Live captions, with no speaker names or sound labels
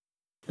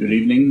Good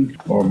evening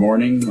or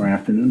morning or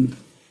afternoon.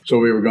 So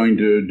we were going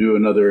to do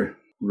another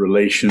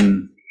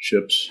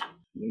relationships.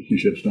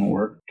 Relationships don't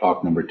work.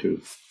 Talk number 2.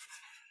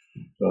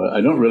 So I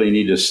don't really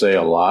need to say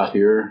a lot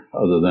here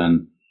other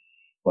than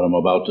what I'm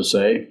about to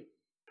say.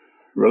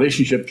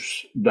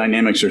 Relationships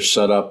dynamics are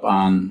set up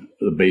on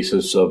the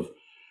basis of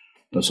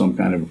some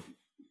kind of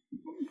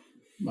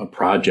a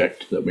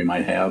project that we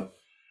might have.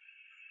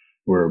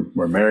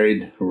 We're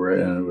married.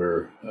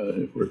 We're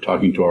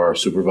talking to our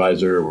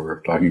supervisor.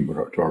 We're talking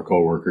to our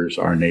coworkers,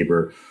 our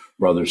neighbor,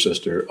 brother,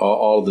 sister.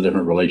 All the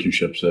different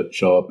relationships that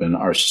show up in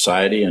our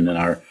society and in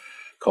our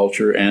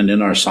culture and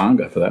in our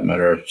sangha, for that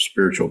matter, our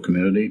spiritual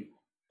community.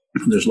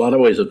 There's a lot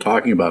of ways of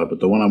talking about it, but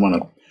the one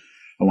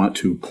I want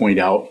to point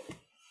out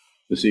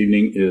this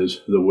evening is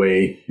the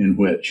way in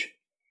which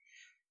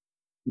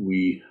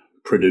we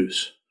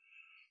produce.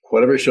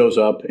 Whatever shows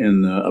up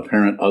in the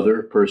apparent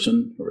other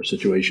person or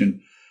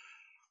situation,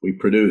 we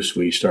produce.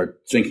 We start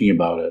thinking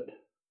about it.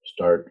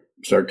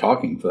 Start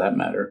talking, for that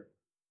matter.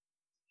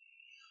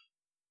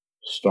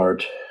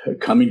 Start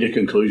coming to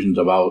conclusions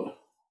about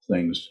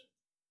things,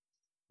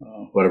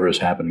 whatever is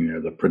happening there,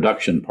 the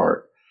production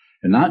part.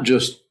 And not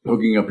just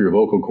hooking up your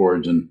vocal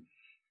cords and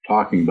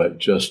talking, but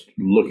just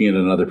looking at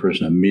another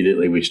person.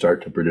 Immediately we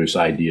start to produce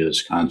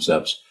ideas,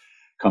 concepts,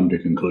 come to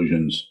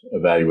conclusions,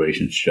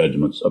 evaluations,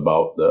 judgments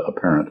about the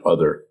apparent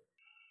other.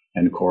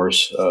 And of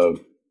course,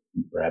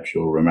 perhaps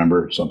you'll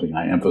remember something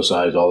I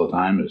emphasize all the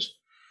time is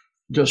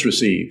just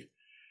receive.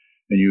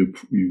 And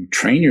you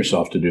train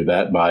yourself to do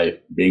that by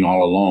being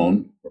all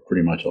alone, or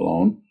pretty much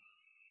alone,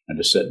 and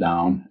to sit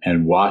down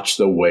and watch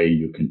the way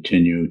you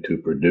continue to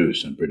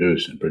produce and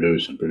produce and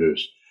produce and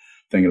produce.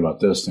 Thinking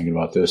about this, thinking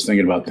about this,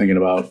 thinking about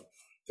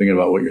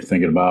what you're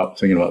thinking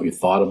about what you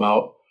thought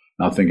about,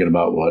 now thinking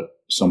about what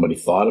somebody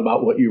thought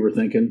about what you were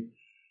thinking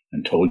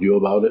and told you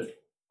about it.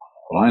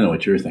 Well, I know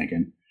what you're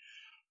thinking.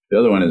 The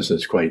other one is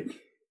it's quite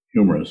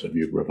humorous if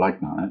you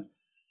reflect on it.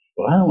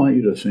 Well, I don't want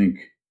you to think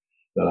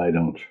that I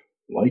don't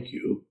like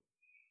you.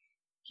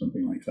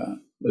 Something like that.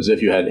 As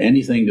if you had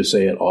anything to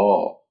say at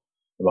all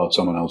about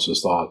someone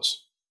else's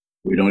thoughts.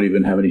 We don't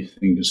even have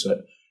anything to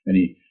say,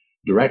 any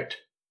direct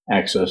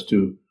access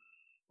to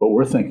what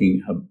we're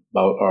thinking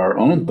about our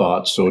own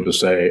thoughts. So to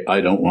say,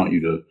 I don't want you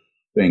to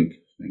think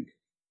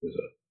is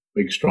a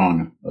big,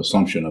 strong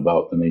assumption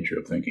about the nature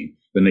of thinking,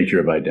 the nature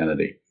of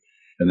identity,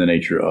 and the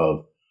nature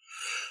of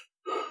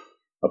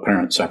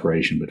apparent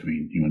separation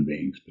between human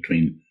beings,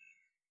 between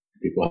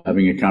people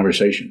having a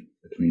conversation,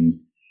 between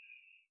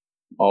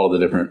all of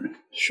the different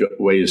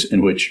ways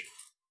in which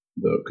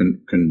the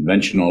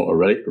conventional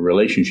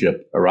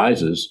relationship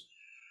arises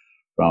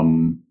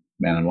from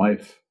man and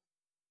wife,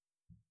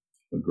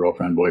 a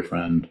girlfriend,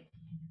 boyfriend,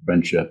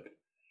 friendship,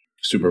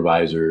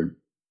 supervisor,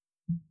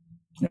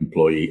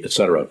 employee,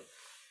 etc.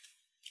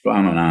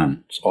 On and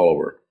on. It's all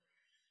over.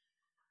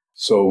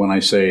 So when I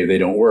say they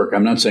don't work,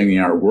 I'm not saying they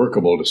aren't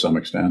workable to some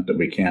extent, that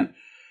we can't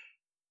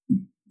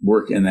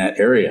work in that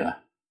area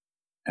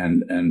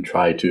and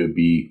try to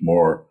be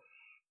more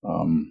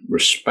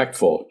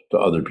respectful to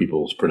other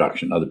people's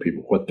production, other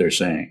people, what they're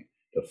saying,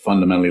 to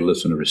fundamentally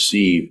listen, to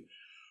receive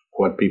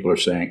what people are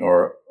saying,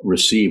 or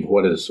receive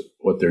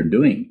what they're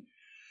doing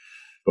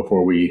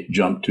before we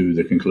jump to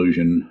the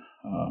conclusion,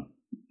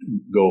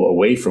 go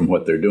away from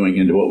what they're doing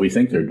into what we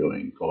think they're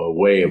doing, go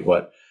away of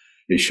what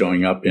is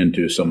showing up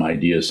into some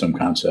ideas, some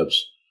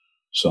concepts,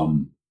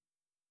 some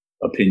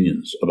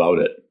opinions about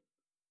it.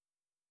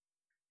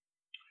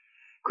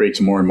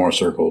 Creates more and more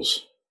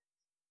circles.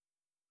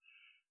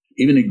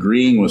 Even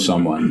agreeing with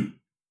someone,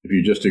 if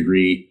you're just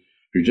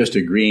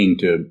agreeing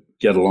to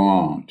get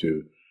along,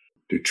 to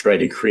try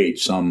to create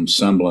some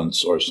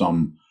semblance or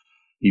some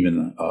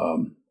even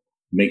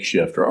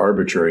makeshift or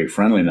arbitrary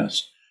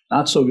friendliness,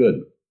 not so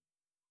good.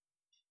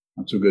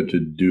 Not so good to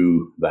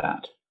do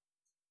that.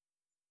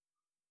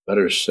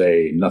 Better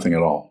say nothing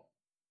at all.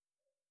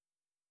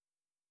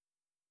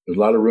 There's a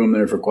lot of room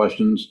there for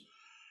questions.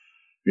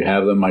 If you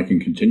have them, I can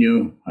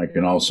continue. I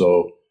can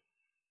also,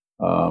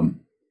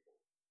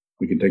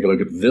 we can take a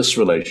look at this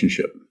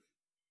relationship,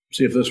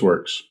 see if this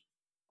works.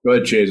 Go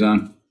ahead,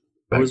 Chazon.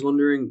 I was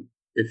wondering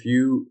if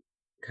you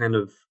kind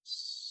of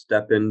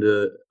step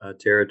into a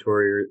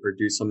territory or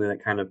do something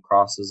that kind of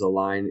crosses a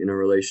line in a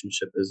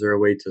relationship, is there a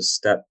way to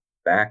step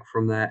back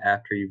from that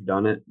after you've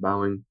done it,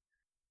 bowing?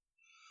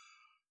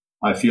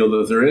 I feel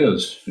that there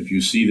is. If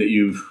you see that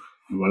you've,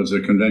 what is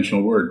the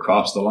conventional word,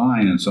 crossed the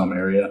line in some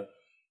area,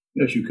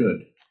 yes, you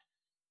could.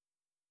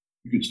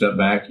 You could step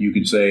back. You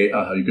could say,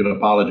 you could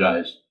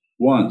apologize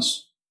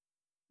once.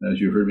 As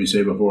you've heard me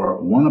say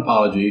before, one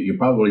apology, you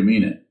probably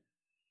mean it.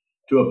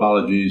 2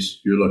 apologies,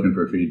 you're looking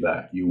for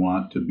feedback. You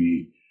want to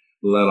be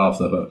let off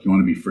the hook. You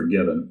want to be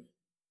forgiven.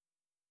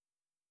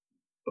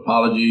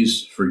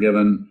 Apologies,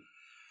 forgiven.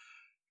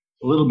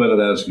 A little bit of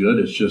that is good.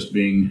 It's just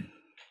being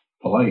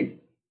polite.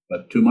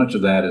 But too much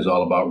of that is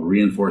all about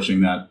reinforcing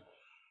that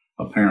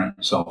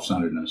apparent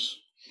self-centeredness,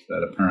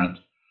 that apparent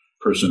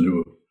person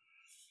who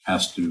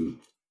has to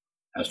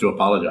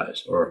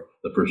apologize, or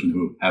the person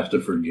who has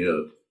to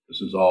forgive. This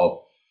is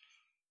all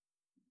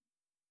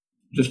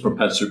just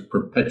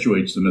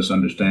perpetuates the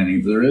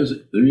misunderstanding. There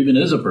even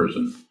is a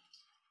person,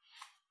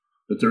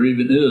 that there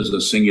even is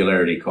a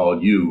singularity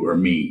called you or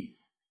me.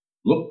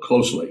 Look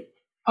closely.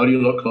 How do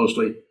you look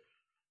closely?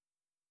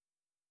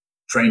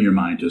 Train your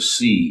mind to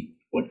see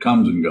what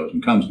comes and goes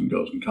and comes and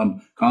goes and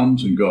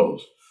comes and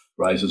goes.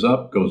 Rises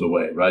up, goes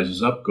away.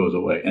 Rises up, goes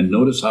away. And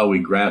notice how we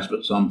grasp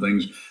at some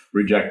things,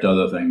 reject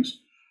other things.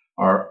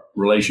 Our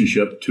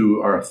relationship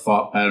to our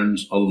thought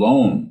patterns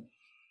alone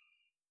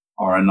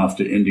are enough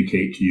to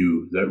indicate to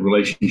you that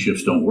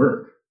relationships don't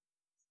work.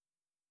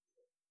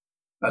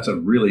 That's a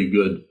really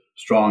good,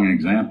 strong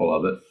example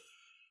of it.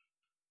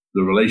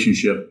 The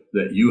relationship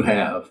that you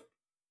have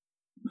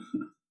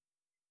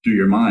to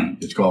your mind,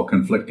 it's called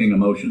conflicting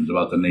emotions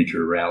about the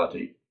nature of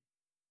reality.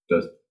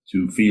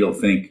 To feel,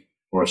 think,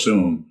 or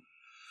assume,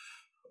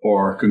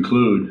 or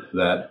conclude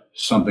that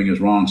something is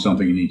wrong,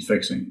 something needs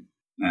fixing,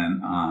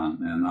 and on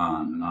and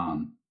on and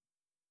on.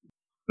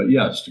 But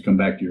yes, to come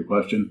back to your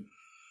question,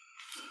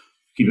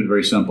 keep it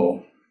very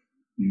simple.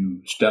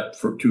 You step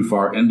too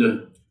far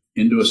into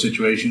a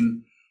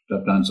situation,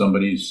 stepped on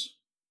somebody's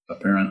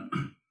apparent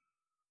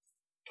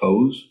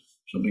toes,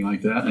 something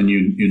like that, and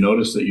you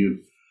notice that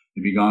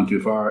if you've gone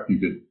too far,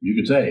 you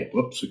could say,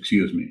 "Whoops,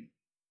 excuse me,"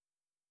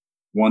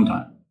 one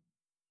time,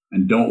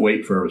 and don't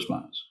wait for a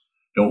response.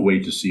 Don't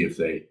wait to see if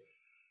they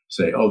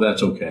say, "Oh,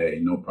 that's okay,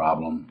 no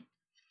problem,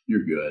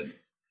 you're good."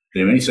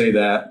 They may say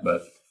that,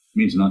 but it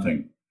means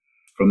nothing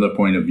from the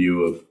point of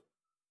view of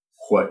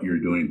what you're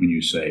doing when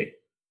you say,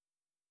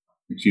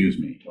 "Excuse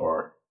me,"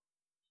 or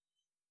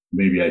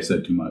 "Maybe I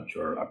said too much,"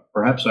 or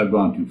 "Perhaps I've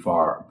gone too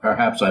far.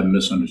 Perhaps I've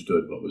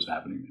misunderstood what was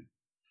happening there."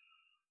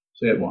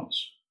 Say it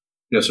once.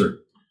 Yes, sir.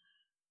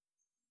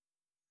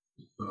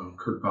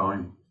 Kurt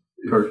Bowing.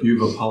 If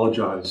you've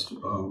apologized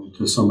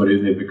to somebody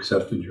and they've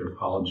accepted your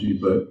apology,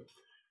 but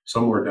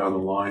somewhere down the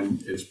line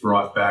it's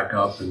brought back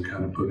up and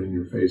kind of put in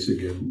your face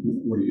again,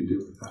 what do you do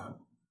with that?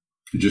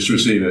 Just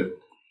receive it.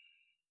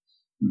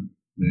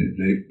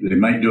 They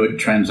might do it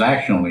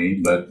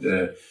transactionally, but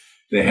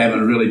they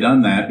haven't really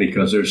done that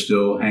because they're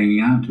still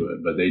hanging on to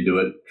it. But they do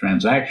it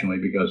transactionally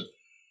because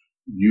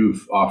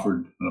you've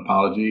offered an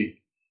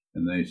apology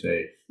and they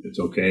say it's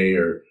okay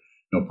or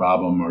no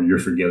problem or you're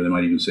forgiven. They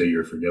might even say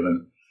you're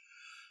forgiven.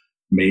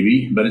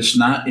 Maybe, but it's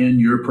not in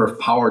your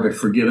power to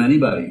forgive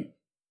anybody.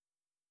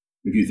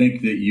 If you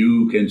think that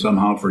you can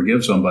somehow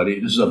forgive somebody,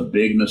 this is a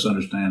big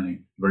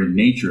misunderstanding. The very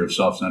nature of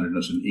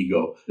self-centeredness and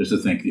ego is to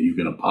think that you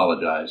can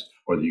apologize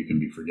or that you can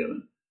be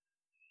forgiven.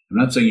 I'm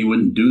not saying you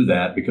wouldn't do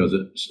that because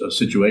it's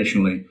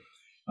situationally,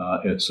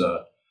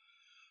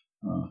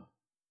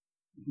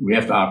 we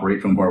have to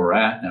operate from where we're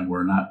at and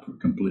we're not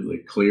completely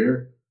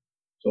clear.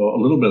 So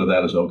a little bit of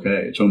that is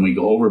okay. It's when we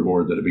go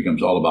overboard that it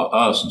becomes all about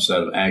us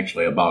instead of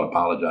actually about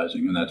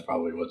apologizing. And that's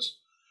probably what's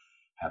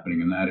happening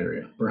in that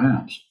area,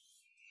 perhaps.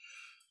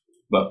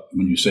 But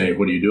when you say,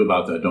 what do you do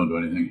about that? Don't do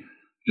anything.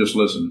 Just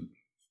listen.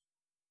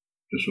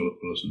 Just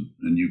listen.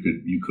 And you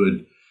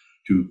could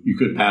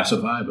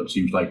pacify, but it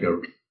seems like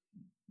a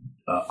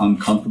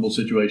uncomfortable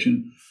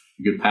situation.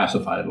 You could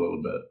pacify it a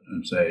little bit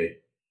and say,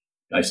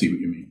 I see what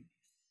you mean.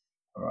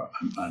 Or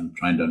I'm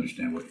trying to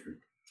understand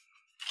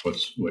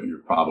what your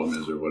problem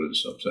is or what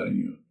is upsetting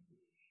you.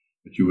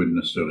 But you wouldn't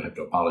necessarily have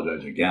to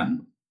apologize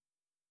again.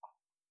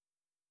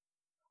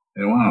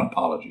 They don't want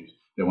apologies.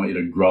 They want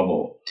you to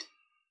grovel.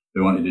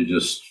 They want you to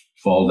just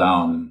fall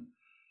down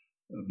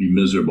and be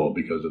miserable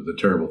because of the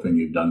terrible thing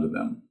you've done to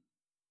them.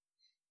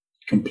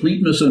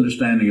 Complete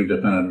misunderstanding of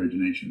dependent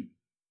origination.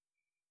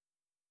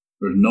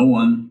 There's no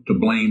one to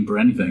blame for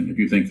anything. If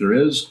you think there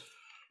is,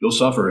 you'll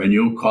suffer and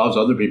you'll cause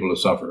other people to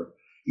suffer.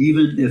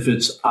 Even if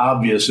it's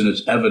obvious and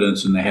it's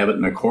evidence and they have it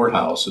in a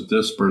courthouse that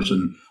this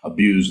person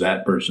abused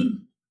that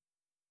person.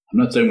 I'm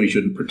not saying we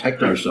shouldn't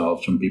protect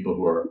ourselves from people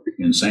who are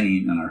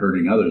insane and are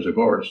hurting others, of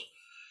course.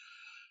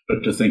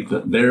 But to think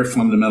that they're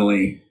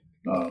fundamentally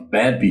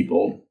bad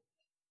people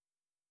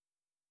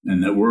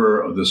and that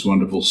we're this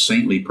wonderful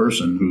saintly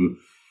person who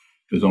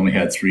has only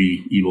had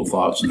 3 evil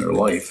thoughts in their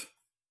life.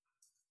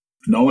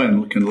 No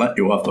one can let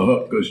you off the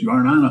hook because you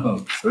aren't on a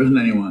hook. There isn't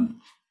anyone.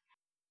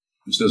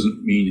 This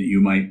doesn't mean that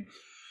you might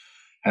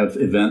have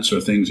events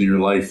or things in your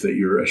life that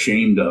you're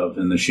ashamed of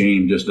and the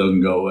shame just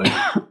doesn't go away.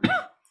 I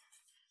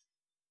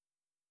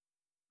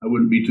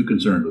wouldn't be too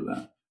concerned with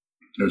that.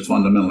 There's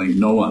fundamentally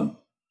no one.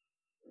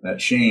 That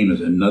shame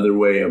is another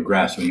way of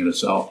grasping at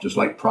itself, just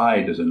like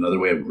pride is another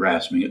way of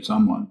grasping at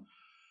someone.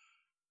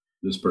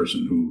 This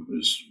person who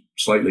is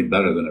slightly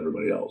better than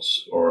everybody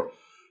else, or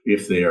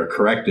if they are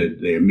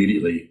corrected, they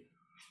immediately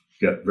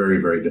get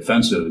very, very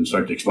defensive and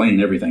start to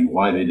explain everything,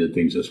 why they did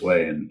things this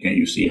way. And can't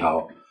you see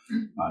how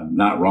I'm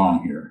not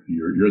wrong here?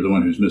 You're the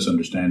one who's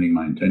misunderstanding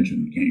my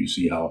intention. Can't you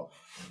see how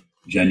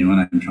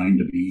genuine I'm trying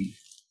to be?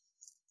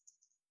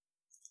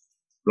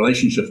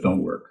 Relationships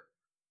don't work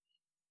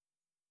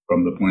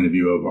from the point of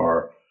view of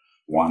our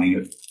wanting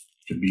it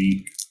to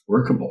be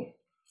workable.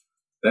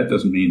 That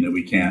doesn't mean that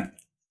we can't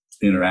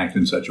interact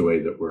in such a way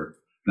that we're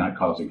not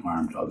causing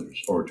harm to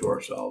others or to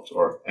ourselves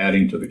or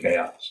adding to the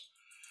chaos.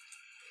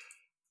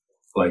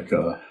 Like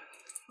a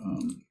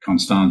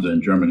Constanza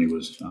in Germany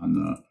was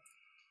on,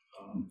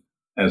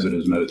 as it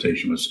is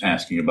meditation, was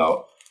asking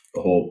about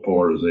the whole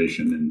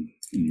polarization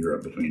in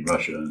Europe between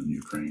Russia and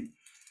Ukraine.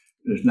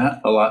 There's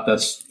not a lot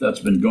that's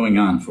been going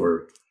on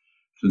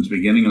since the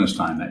beginning of this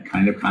time, that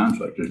kind of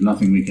conflict. There's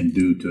nothing we can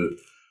do to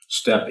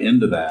step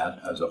into that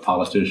as a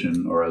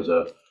politician or as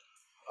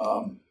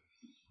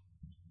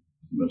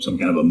some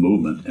kind of a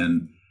movement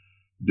and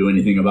do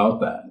anything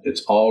about that.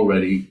 It's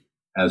already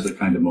has the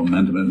kind of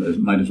momentum. It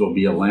might as well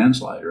be a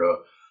landslide or a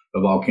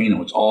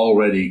volcano. It's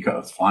already kind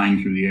of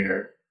flying through the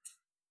air.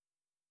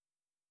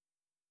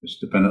 It's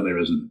dependently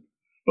risen.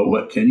 But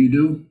what can you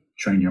do?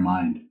 Train your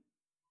mind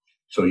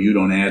so you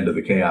don't add to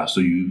the chaos.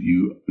 So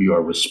you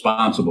are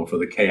responsible for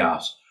the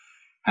chaos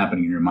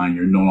happening in your mind.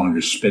 You're no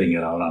longer spitting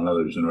it out on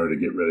others in order to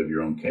get rid of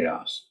your own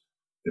chaos.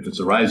 If it's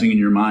arising in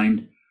your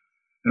mind,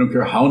 I don't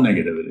care how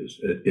negative it is.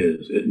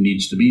 It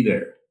needs to be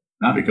there.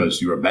 Not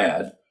because you are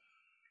bad.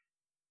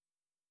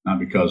 Not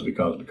because.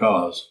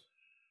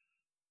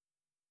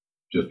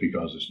 Just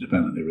because it's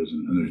dependently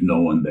risen and there's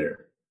no one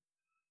there.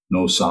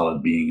 No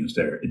solid being is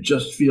there. It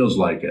just feels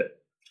like it.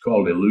 It's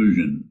called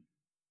illusion.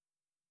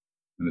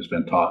 And it's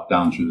been taught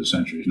down through the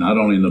centuries, not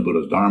only in the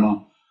Buddha's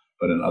Dharma,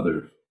 but in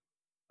other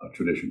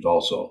traditions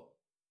also.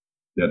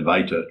 The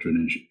Advaita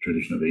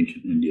tradition of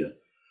ancient India.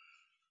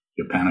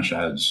 The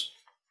Upanishads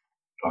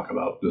talk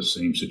about this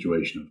same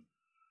situation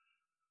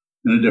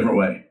in a different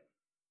way,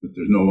 that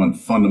there's no one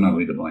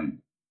fundamentally to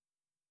blame.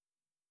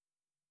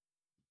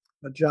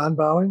 John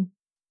Bowing?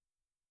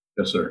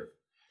 Yes, sir.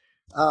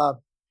 So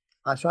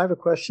I have a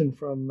question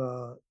from,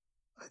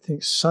 I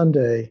think,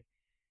 Sunday.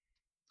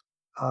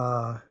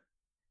 At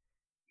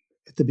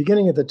the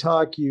beginning of the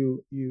talk,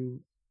 you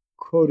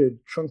quoted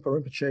Trungpa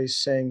Rinpoche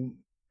saying,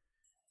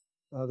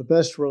 the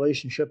best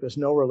relationship is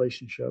no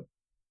relationship.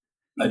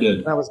 I did.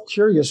 And I was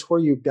curious where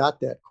you got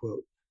that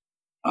quote.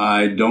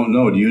 I don't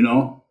know. Do you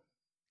know?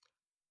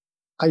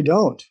 I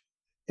don't.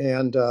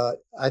 And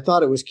I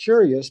thought it was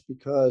curious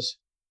because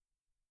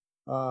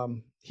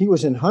he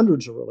was in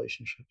hundreds of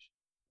relationships.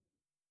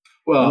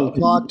 Well, and he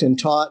talked and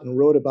taught and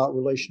wrote about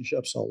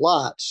relationships a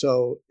lot.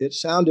 So it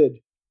sounded,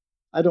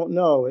 I don't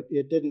know,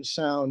 it didn't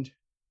sound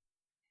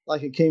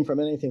like it came from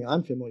anything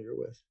I'm familiar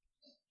with.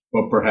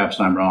 Well, perhaps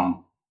I'm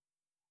wrong.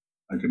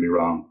 I could be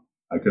wrong.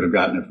 I could have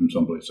gotten it from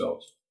someplace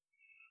else.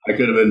 I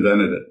could have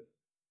invented it.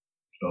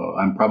 So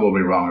I'm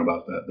probably wrong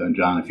about that then,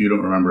 John, if you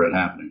don't remember it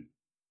happening.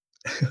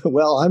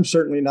 Well, I'm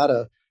certainly not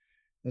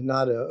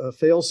a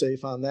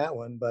fail-safe on that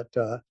one, but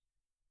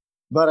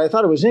I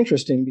thought it was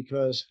interesting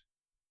because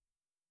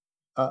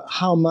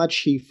how much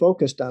he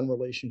focused on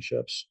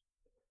relationships,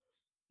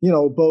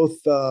 both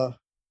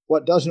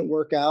what doesn't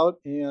work out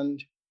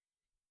and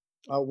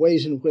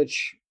ways in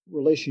which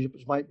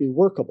relationships might be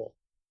workable.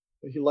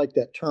 He liked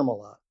that term a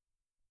lot,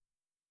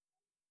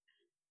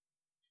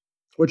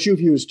 which you've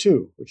used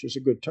too, which is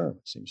a good term,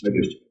 it seems to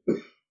me.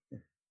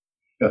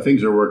 Yeah,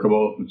 things are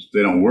workable.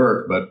 They don't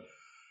work, but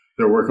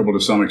they're workable to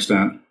some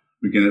extent.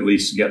 We can at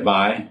least get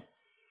by.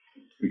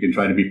 We can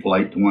try to be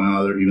polite to one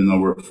another, even though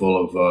we're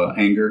full of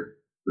anger,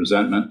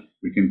 resentment.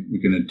 We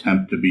can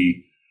attempt to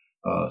be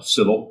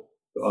civil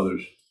to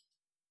others.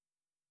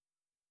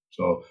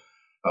 So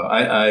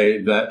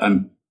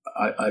I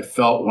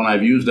felt when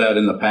I've used that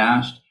in the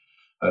past,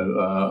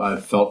 I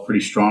felt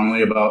pretty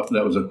strongly about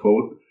that was a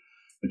quote.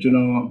 But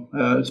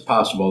it's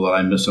possible that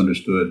I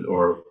misunderstood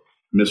or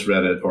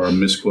misread it or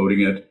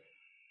misquoting it.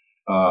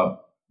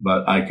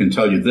 But I can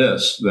tell you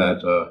this,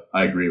 that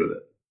I agree with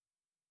it.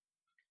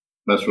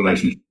 Best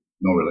relationship,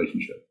 no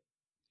relationship.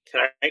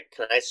 Can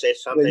I say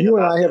something? Well, you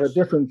and about I have this? a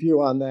different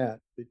view on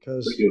that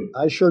because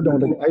I sure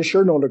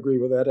don't agree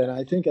with that, and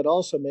I think it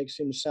also makes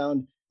him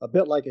sound a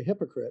bit like a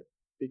hypocrite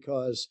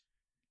because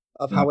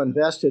of how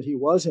invested he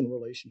was in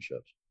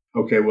relationships.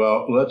 Okay,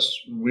 well,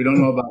 we don't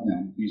know about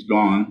him. He's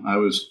gone. I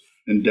was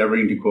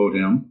endeavoring to quote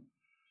him,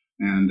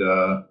 and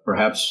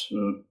perhaps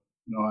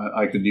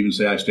I could even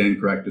say I stand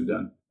corrected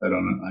then. I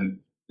don't know.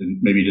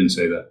 Maybe he didn't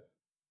say that.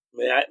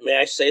 May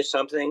I say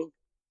something?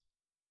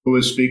 Who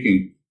is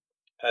speaking?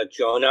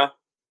 Jonah.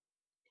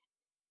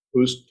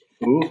 Who?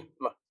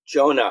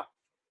 Jonah.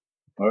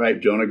 All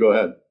right, Jonah, go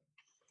ahead.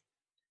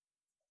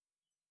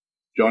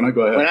 Jonah,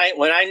 go ahead.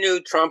 When I knew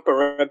Trungpa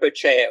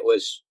Rinpoche, it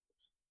was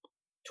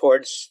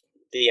towards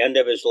the end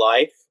of his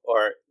life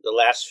or the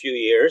last few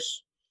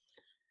years.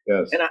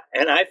 Yes.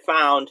 And I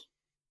found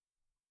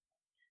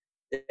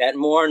that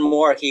more and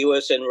more he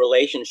was in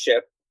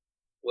relationship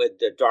with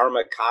the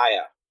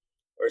Dharmakaya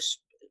or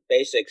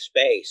basic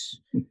space.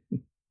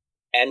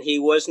 And he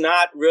was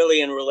not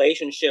really in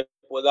relationship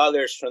with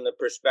others from the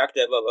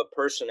perspective of a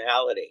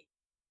personality.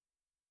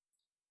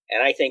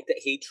 And I think that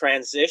he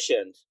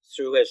transitioned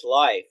through his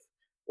life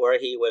where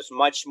he was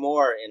much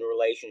more in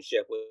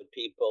relationship with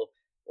people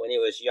when he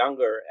was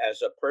younger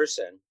as a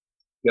person.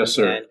 Yes,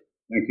 sir.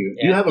 Thank you.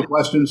 Do you have a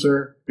question,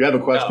 sir? Do you have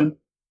a question?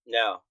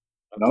 No.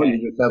 Okay. No, you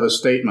just have a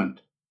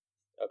statement.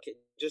 Okay,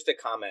 just a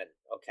comment.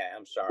 Okay,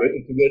 I'm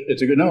sorry.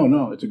 It's a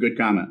good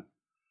comment.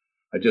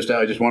 I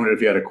just wondered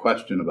if you had a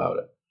question about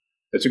it.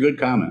 It's a good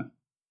comment.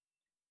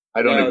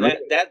 I don't agree.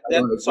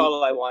 That's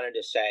all I wanted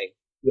to say.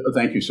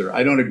 Thank you, sir.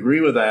 I don't agree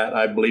with that.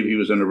 I believe he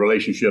was in a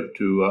relationship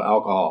to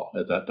alcohol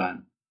at that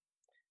time.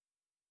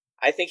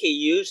 I think he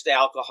used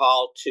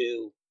alcohol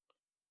to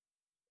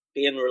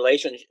be in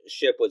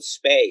relationship with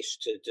space,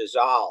 to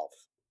dissolve.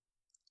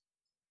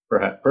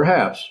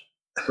 Perhaps.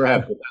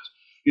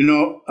 You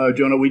know,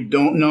 Jonah, we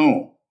don't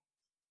know.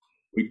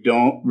 We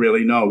don't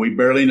really know. We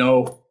barely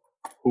know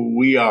who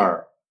we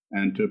are.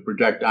 And to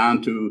project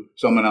onto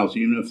someone else,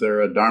 even if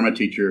they're a Dharma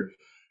teacher,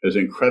 is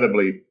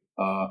incredibly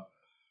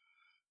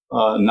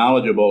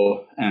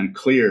knowledgeable and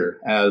clear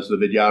as the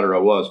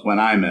Vidyadhara was when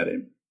I met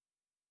him.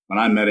 When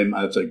I met him,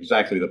 that's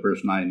exactly the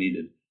person I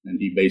needed. And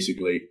he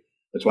basically,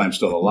 that's why I'm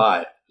still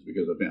alive, is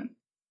because of him.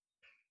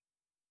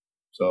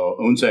 So,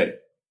 Unse. Brian,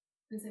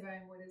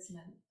 what is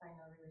meant by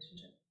no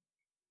relationship?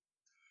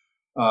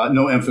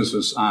 No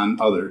emphasis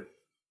on other.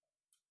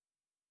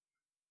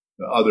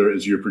 The other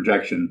is your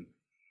projection.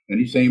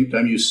 Any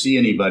time you see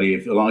anybody,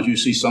 as long as you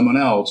see someone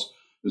else,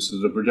 this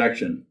is a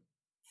projection.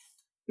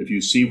 If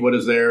you see what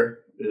is there,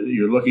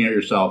 you're looking at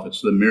yourself. It's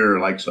the mirror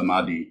like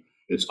samadhi.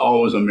 It's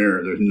always a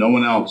mirror. There's no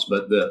one else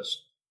but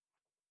this.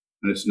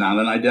 And it's not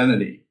an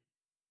identity.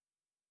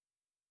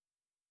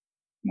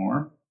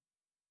 More?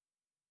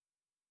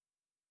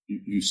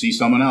 You see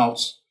someone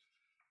else.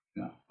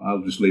 Yeah,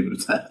 I'll just leave it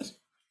at that.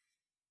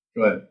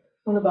 Go ahead.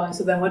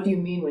 So then what do you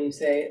mean when you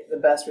say the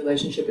best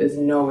relationship is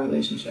no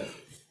relationship?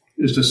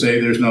 Is to say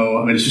there's no,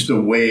 I mean, it's just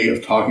a way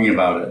of talking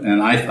about it.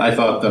 And I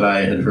thought that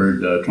I had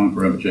heard Trungpa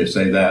Rinpoche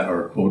say that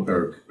or quote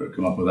or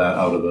come up with that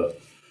out of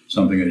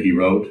something that he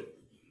wrote.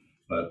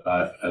 But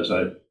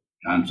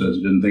John says,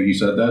 didn't think he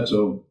said that,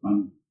 so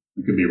I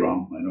could be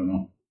wrong. I don't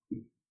know.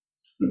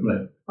 Go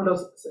ahead.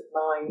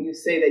 You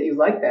say that you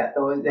like that,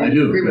 though. I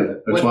do. Agree with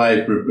it. That's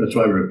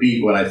why I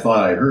repeat what I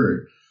thought I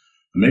heard.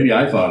 Maybe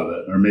I thought of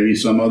it, or maybe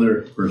some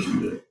other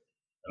person did.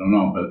 I don't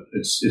know, but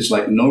it's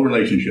like no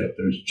relationship.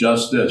 There's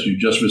just this. You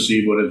just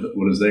receive what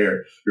is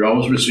there. You're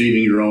always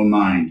receiving your own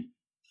mind.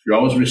 You're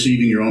always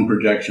receiving your own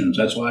projections.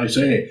 That's why I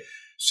say,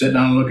 sit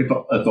down and look at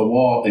the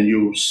wall, and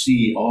you'll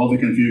see all the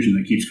confusion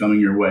that keeps coming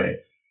your way,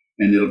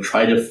 and it'll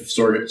try to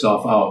sort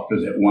itself out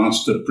because it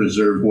wants to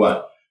preserve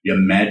what? The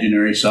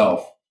imaginary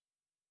self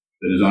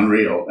that is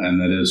unreal and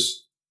that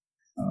is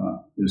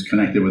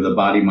connected with the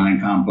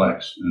body-mind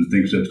complex and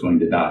thinks it's going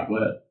to die. Go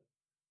ahead.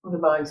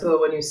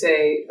 So when you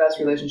say best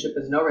relationship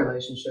is no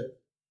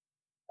relationship,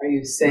 are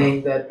you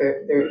saying that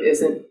there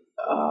isn't,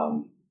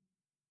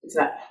 it's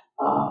not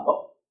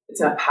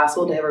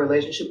possible to have a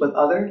relationship with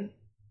other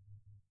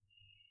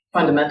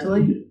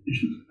fundamentally?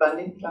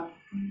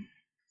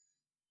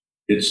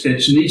 It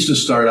needs to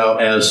start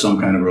out as some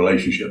kind of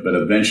relationship, but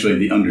eventually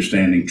the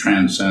understanding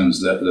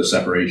transcends the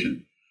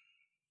separation.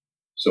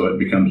 So it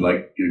becomes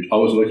like you're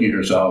always looking at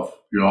yourself.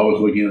 You're always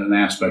looking at an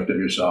aspect of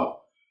yourself.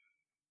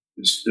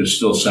 It's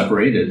still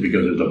separated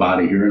because there's a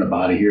body here and a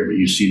body here, but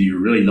you see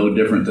you're really no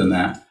different than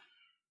that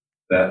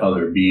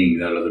other being,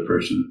 that other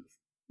person,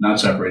 not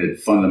separated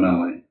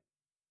fundamentally.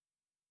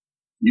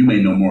 You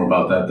may know more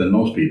about that than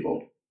most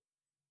people.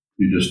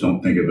 You just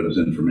don't think of it as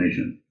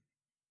information.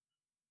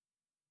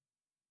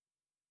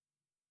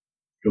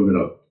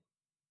 Gyoguro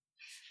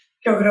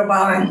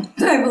Bhavan.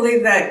 I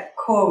believe that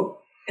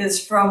quote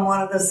is from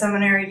one of the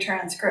seminary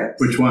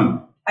transcripts. Which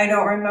one? I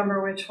don't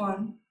remember which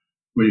one.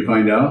 Will you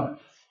find out?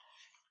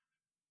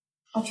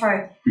 I'll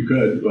try. You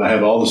could. I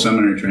have all the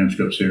seminary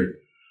transcripts here.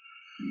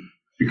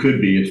 It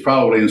could be. It's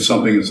probably in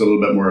something that's a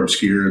little bit more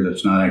obscure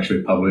that's not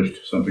actually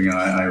published, something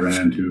I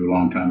ran into a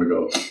long time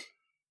ago.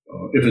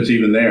 If it's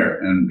even there.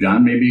 And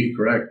John may be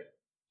correct.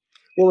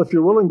 Well, if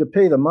you're willing to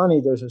pay the money,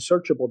 there's a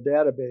searchable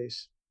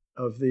database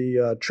of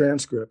the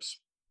transcripts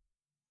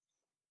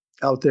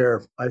out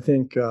there. I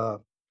think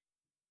Larry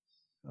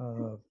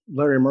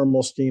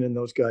Mermelstein and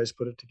those guys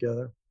put it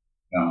together.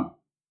 Yeah.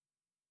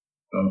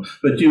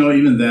 But,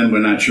 even then, we're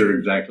not sure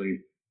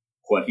exactly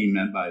what he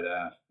meant by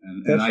that.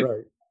 That's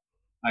right.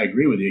 I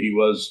agree with you. He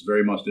was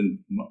very much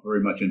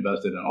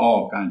invested in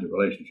all kinds of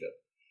relationships.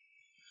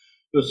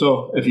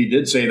 So if he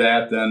did say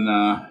that, then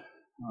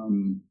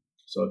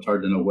so it's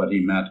hard to know what he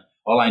meant.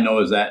 All I know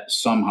is that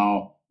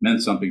somehow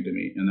meant something to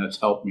me, and that's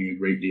helped me a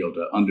great deal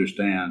to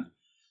understand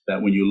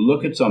that when you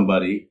look at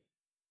somebody,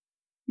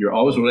 you're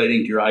always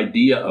relating to your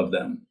idea of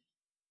them.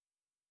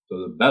 So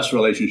the best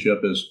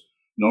relationship is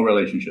no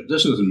relationship.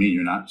 This doesn't mean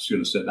you're not just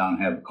going to sit down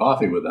and have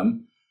coffee with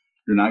them.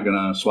 You're not going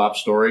to swap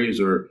stories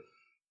or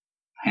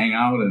hang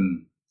out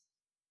and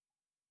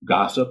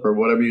gossip or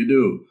whatever you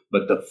do.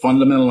 But the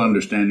fundamental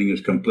understanding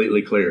is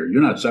completely clear.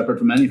 You're not separate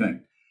from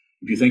anything.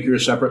 If you think you're a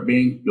separate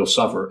being, you'll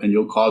suffer and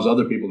you'll cause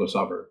other people to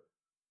suffer.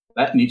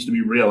 That needs to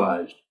be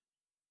realized.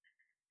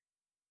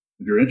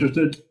 If you're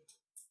interested,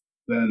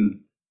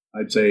 then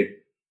I'd say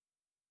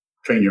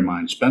train your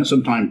mind. Spend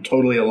some time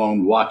totally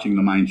alone watching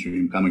the mind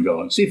stream come and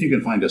go and see if you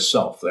can find a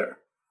self there.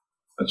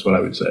 That's what I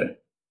would say.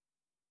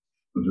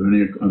 Was there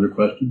any other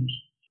questions?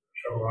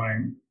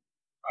 Ryan,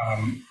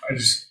 I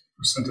just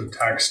sent a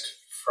text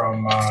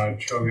from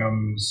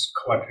Chogyam's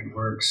collected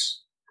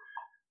works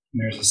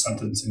And there's a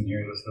sentence in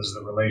here that says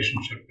the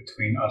relationship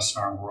between us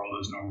and our world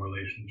is no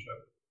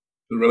relationship.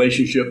 The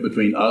relationship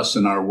between us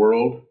and our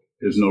world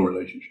is no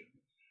relationship.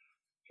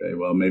 Okay,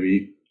 well,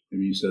 maybe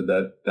you said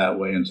that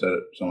way and said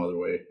it some other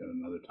way at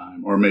another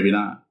time, or maybe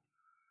not.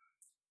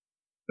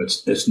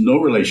 It's no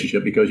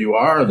relationship because you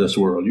are this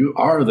world. You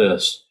are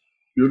this.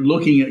 You're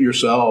looking at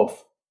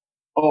yourself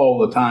all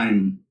the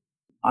time.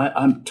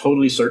 I'm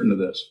totally certain of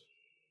this,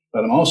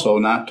 but I'm also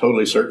not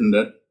totally certain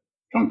that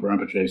Trungpa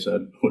Rinpoche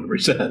said whatever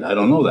he said. I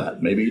don't know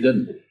that. Maybe he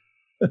didn't.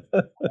 Don't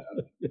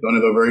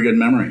have a very good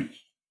memory.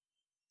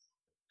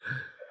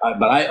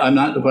 But I'm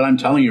not. What I'm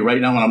telling you right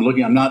now, when I'm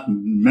looking, I'm not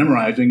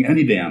memorizing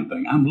any damn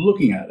thing. I'm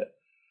looking at it.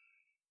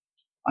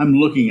 I'm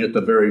looking at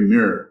the very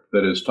mirror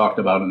that is talked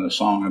about in the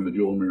song of the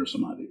Jewel Mirror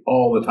Samadhi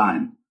all the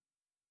time.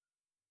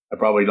 I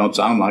probably don't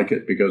sound like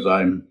it because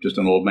I'm just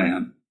an old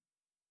man.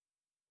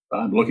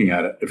 But I'm looking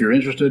at it. If you're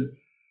interested,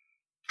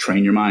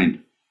 train your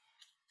mind.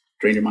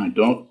 Train your mind.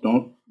 Don't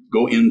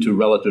go into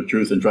relative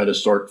truth and try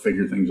to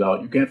figure things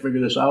out. You can't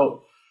figure this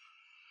out.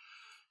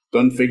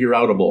 It's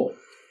unfigure-outable.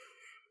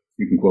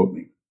 You can quote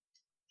me.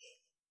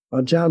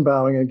 John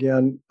Bowing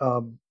again.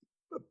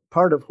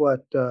 Part of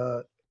what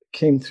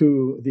came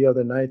through the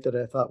other night that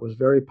I thought was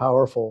very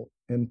powerful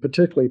and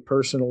particularly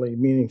personally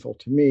meaningful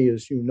to me,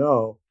 as you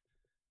know,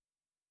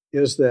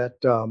 is that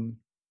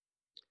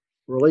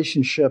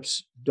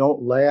relationships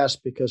don't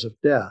last because of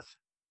death.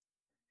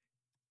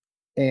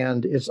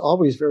 And it's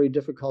always very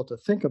difficult to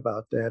think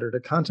about that or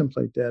to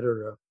contemplate that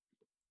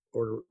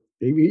or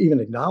even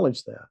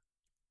acknowledge that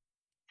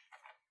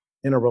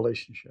in a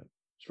relationship.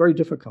 It's very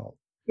difficult.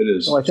 It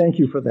is. So I thank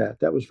you for that.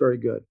 That was very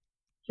good.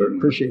 Certainly.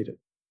 Appreciate it.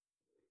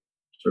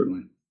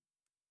 Certainly.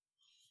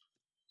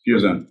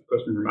 Susan.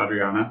 Question from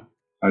Adriana.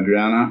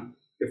 Adriana.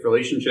 If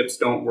relationships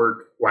don't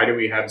work, why do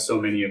we have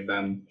so many of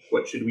them?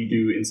 What should we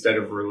do instead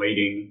of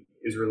relating?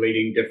 Is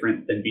relating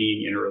different than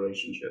being in a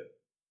relationship?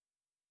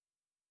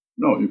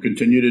 No, you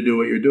continue to do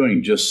what you're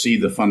doing. Just see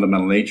the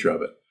fundamental nature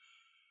of it.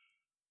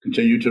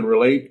 Continue to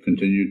relate.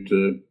 Continue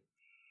to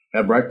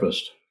have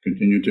breakfast.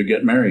 Continue to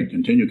get married.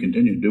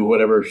 Continue. Do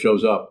whatever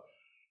shows up.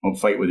 Don't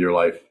fight with your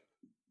life.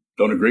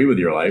 Don't agree with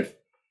your life.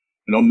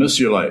 And don't miss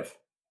your life.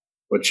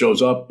 What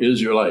shows up is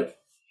your life.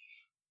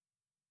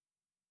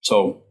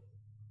 So,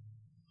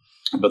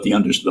 but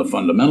the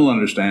fundamental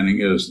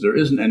understanding is there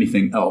isn't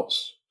anything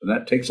else. And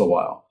that takes a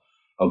while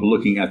of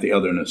looking at the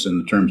otherness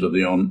in terms of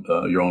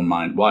your own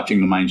mind, watching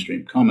the mind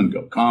stream come and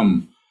go,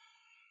 come,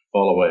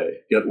 fall away,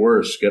 get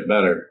worse, get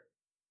better,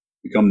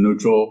 become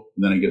neutral,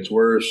 then it gets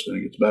worse, then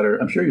it gets better.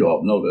 I'm sure you all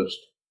have noticed,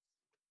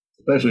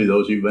 especially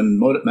those who've been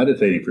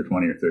meditating for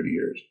 20 or 30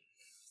 years.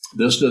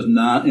 This does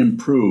not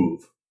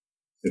improve.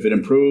 If it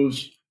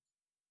improves,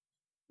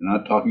 you're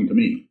not talking to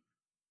me.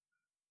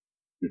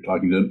 You're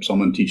talking to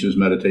someone who teaches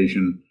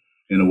meditation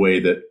in a way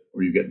that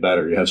where you get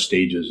better. You have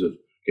stages of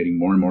getting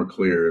more and more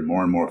clear and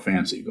more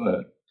fancy. Go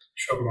ahead.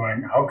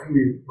 Shogomang, how can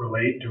we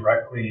relate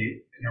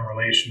directly in a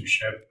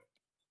relationship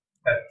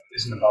that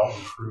isn't about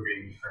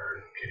improving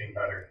or getting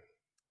better?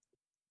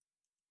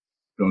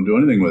 Don't do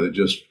anything with it.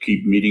 Just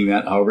keep meeting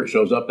that. However it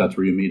shows up, that's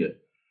where you meet it.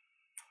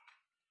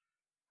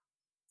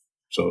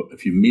 So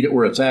if you meet it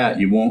where it's at,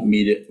 you won't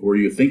meet it where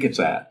you think it's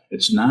at.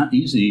 It's not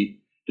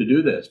easy to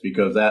do this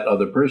because that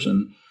other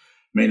person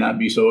may not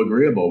be so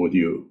agreeable with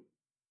you.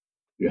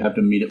 You have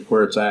to meet it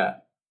where it's at.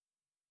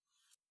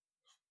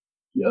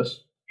 Yes?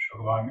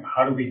 Shogomang,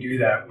 how do we do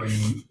that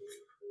when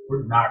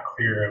we're not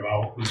clear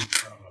about who's in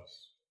front of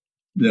us?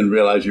 Then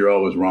realize you're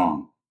always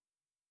wrong.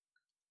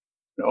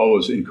 You're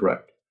always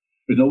incorrect.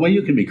 There's no way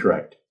you can be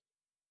correct.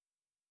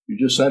 You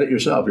just said it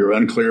yourself. You're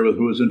unclear with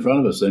who is in front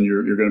of us, then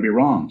you're going to be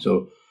wrong.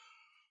 So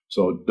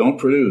don't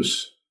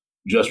produce,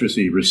 just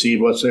receive.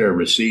 Receive what's there.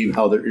 Receive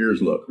how their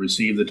ears look.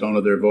 Receive the tone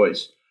of their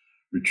voice.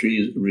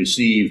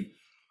 Receive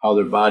how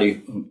their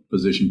body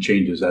position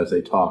changes as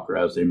they talk or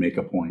as they make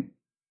a point.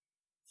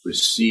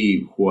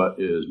 Receive what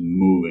is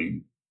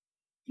moving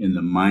in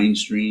the mind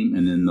stream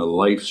and in the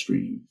life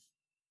stream.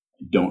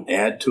 Don't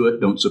add to it,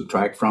 don't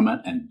subtract from it,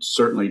 and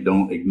certainly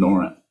don't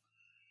ignore it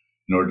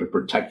in order to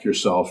protect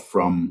yourself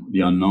from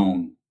the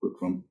unknown,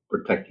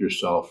 protect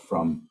yourself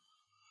from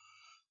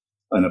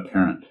an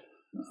apparent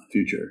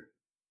future.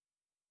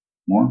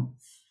 More?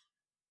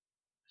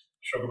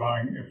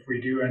 Shogomang, if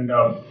we do end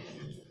up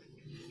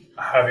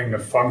having to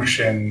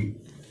function,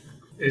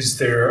 is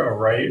there a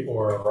right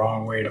or a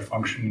wrong way to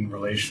function in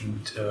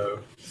relation to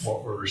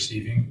what we're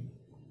receiving?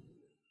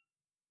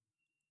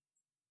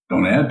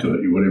 Don't add to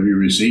it. Whatever you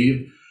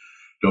receive,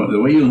 the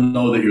way you'll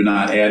know that you're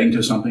not adding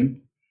to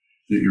something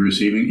that you're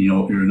receiving,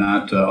 you're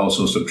not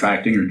also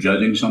subtracting or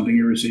judging something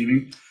you're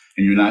receiving,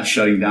 and you're not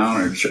shutting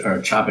down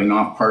or chopping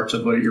off parts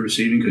of what you're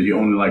receiving because you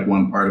only like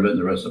one part of it and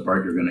the rest of the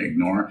part you're going to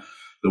ignore.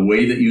 The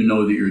way that you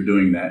know that you're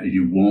doing that is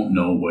you won't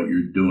know what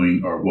you're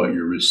doing or what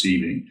you're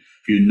receiving.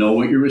 If you know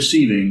what you're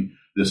receiving,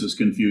 this is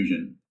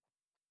confusion.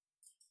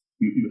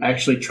 You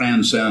actually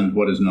transcend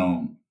what is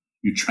known.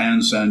 You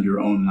transcend your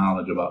own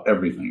knowledge about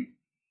everything.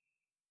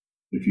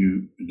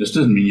 This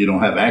doesn't mean you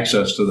don't have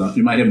access to them.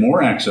 You might have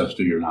more access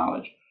to your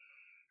knowledge.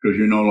 because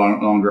you're no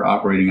longer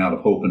operating out of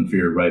hope and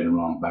fear, right and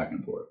wrong, back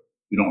and forth.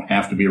 You don't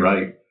have to be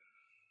right.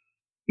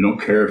 You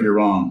don't care if you're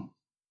wrong.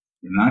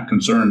 You're not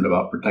concerned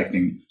about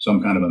protecting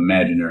some kind of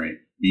imaginary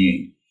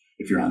being.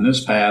 If you're on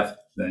this path,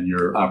 then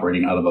you're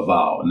operating out of a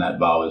vow, and that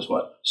vow is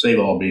what? Save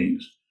all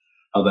beings.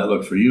 How that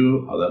looks for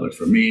you, how that looks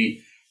for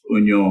me,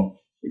 Unyo,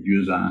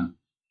 Juzan,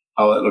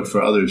 how that looks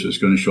for others is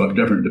going to show up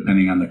different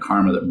depending on the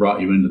karma that brought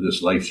you into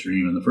this life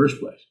stream in the first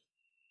place.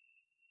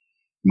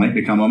 You might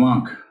become a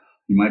monk.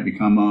 You might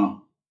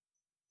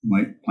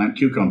plant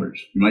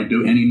cucumbers. You might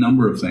do any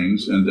number of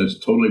things, and that's a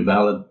totally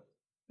valid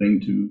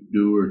thing to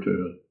do or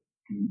to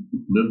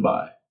live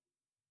by.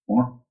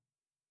 More?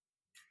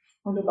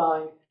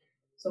 Wonderful.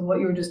 So what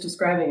you were just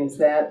describing is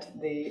that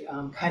the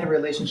kind of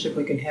relationship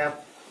we can have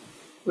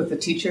with the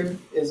teacher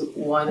is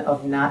one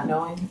of not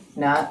knowing,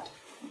 not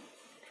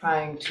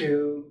trying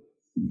to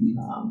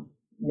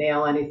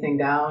nail anything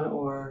down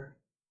or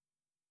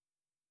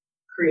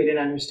create an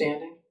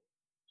understanding.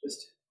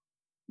 Just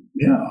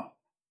yeah.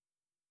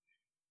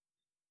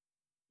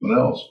 What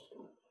else?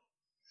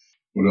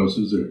 What else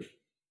is there?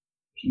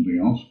 Something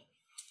else?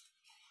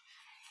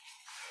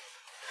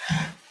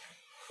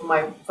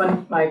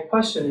 My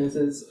question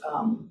is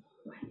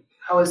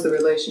how is the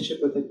relationship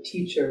with a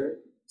teacher,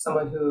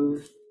 someone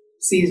who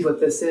sees what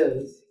this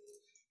is?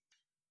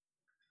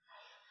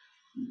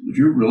 If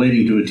you're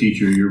relating to a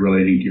teacher, you're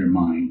relating to your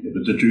mind. If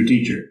it's a true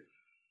teacher,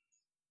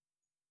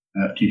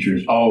 that teacher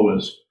is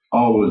always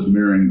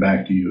mirroring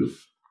back to you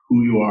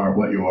who you are,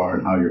 what you are,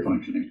 and how you're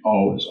functioning.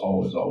 Always,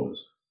 always, always.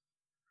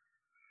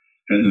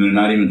 And they're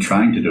not even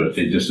trying to do it.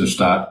 They just have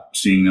stopped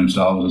seeing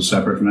themselves as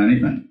separate from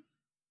anything.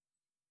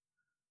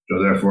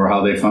 So therefore,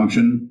 how they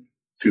function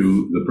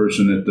to the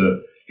person at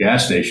the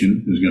gas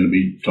station is going to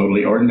be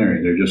totally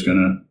ordinary. They're just going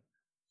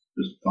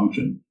to just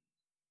function.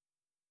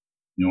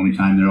 The only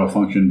time they'll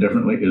function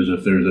differently is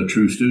if there's a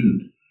true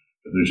student.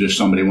 If there's just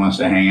somebody who wants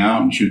to hang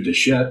out and shoot the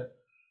shit,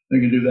 they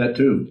can do that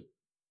too.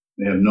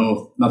 They have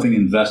nothing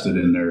invested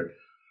in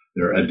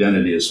their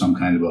identity as some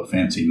kind of a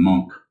fancy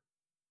monk.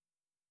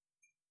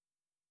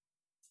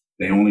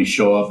 They only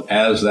show up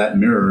as that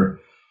mirror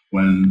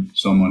when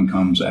someone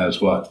comes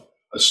as what?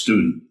 A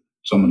student.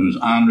 Someone who's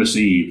on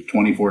receive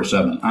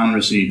 24/7, on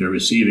receive, they're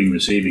receiving,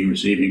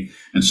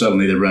 and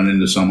suddenly they run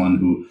into someone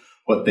who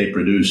what they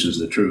produce is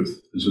the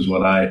truth. This is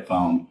what I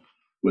found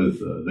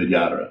with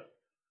Vidyadhara.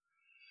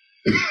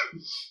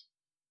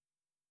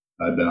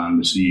 I've been on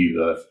receive,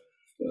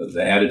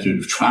 the attitude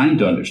of trying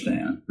to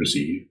understand,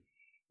 receive,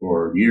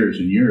 for years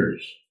and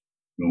years.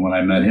 And when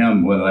I met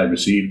him, what did I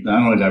receive?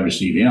 Not only did I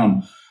receive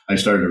him, I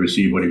started to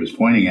receive what he was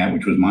pointing at,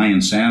 which was my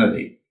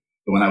insanity.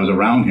 But when I was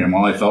around him,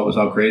 all I felt was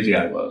how crazy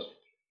I was.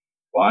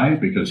 Why?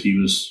 Because he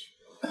was,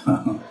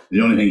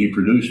 the only thing he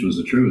produced was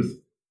the truth.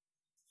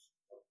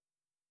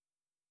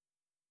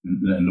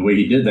 And the way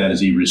he did that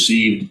is he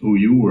received who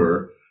you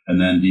were,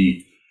 and then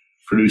he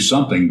produced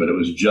something, but it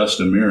was just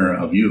a mirror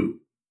of you.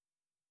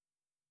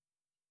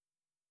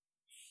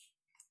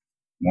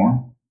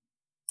 More?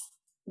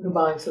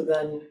 So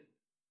then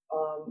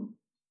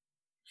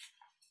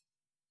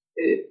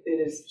it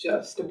is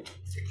just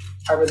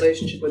our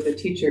relationship with the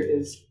teacher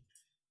is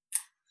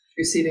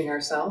receiving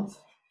ourselves.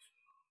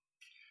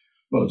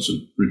 Well, it's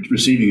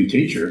receiving a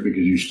teacher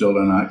because you still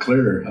are not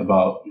clear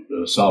about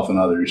self and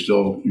other. You're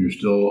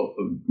still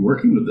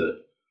working with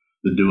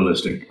the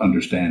dualistic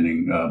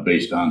understanding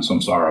based on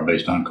samsara,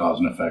 based on cause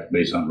and effect,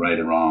 based on right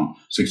and wrong,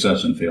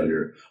 success and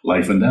failure,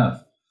 life and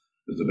death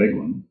is the big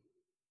one.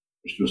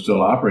 We're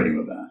still operating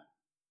with that.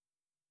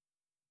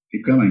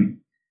 Keep coming.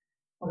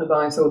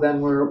 So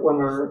then when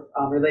we're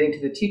relating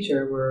to the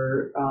teacher,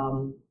 we're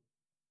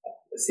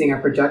seeing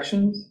our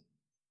projections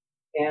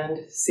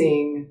and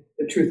seeing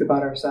the truth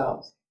about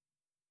ourselves.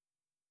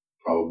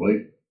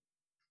 Probably.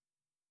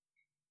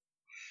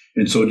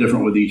 And so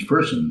different with each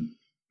person,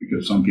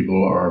 because some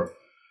people are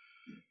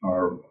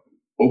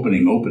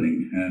opening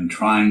and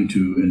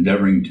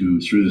endeavoring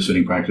to, through the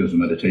sitting practice of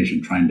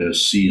meditation, trying to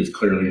see as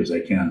clearly as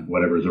they can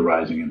whatever is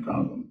arising in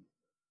front of them.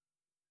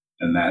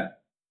 And that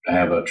to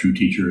have a true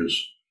teacher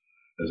as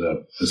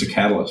a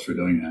catalyst for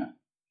doing that,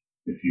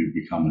 if you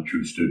become a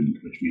true student,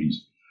 which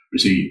means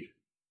receive.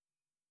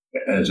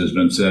 As has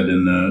been said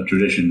in the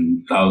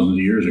tradition thousands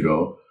of years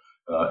ago,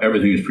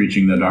 everything is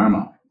preaching the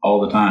Dharma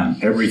all the time.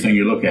 Everything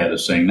you look at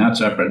is saying not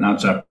separate, not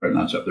separate,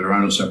 not separate. There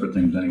are no separate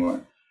things anywhere.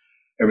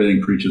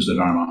 Everything preaches the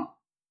Dharma.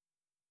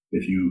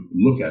 If you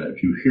look at it,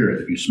 if you hear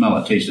it, if you smell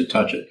it, taste it,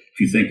 touch it, if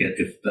you think it,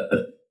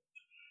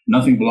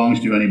 nothing belongs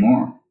to you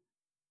anymore.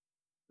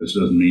 This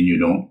doesn't mean you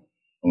don't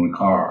own a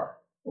car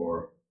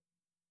or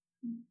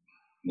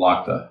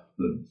lock the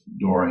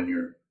door in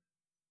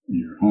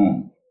your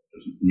home.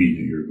 Doesn't mean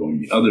that you're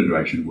going the other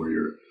direction where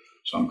you're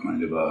some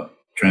kind of a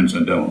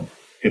transcendental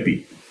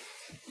hippie.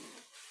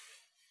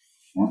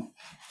 More?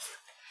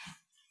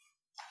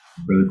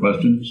 Further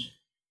questions?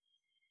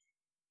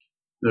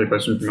 Another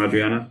question from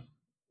Adriana.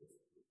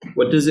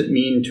 What does it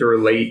mean to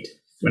relate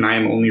when I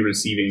am only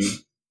receiving?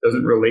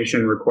 Doesn't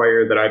relation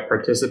require that I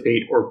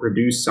participate or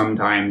produce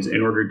sometimes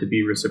in order to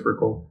be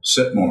reciprocal?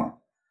 Sit more.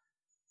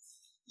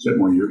 Sit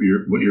more.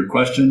 What your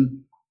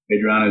question,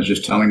 Adriana, is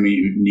just telling me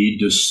you need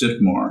to sit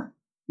more.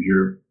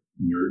 You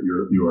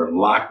are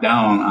locked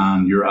down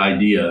on your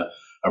idea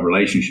of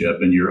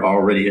relationship, and you're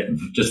already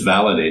just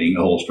validating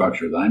a whole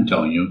structure that I'm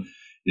telling you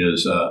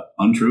is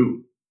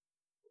untrue.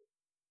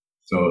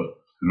 So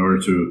in order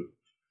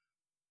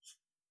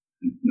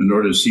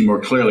to see more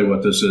clearly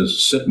what this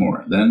is, sit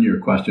more. Then your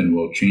question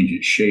will change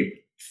its shape,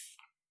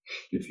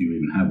 if you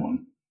even have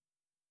one.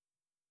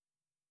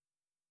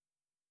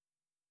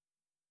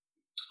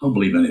 Don't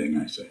believe anything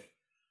I say.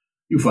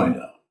 You find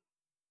out.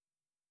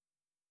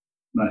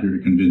 I'm not here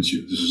to convince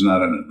you. This is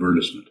not an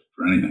advertisement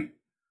for anything.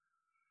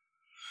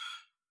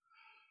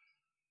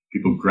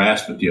 People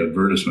grasp at the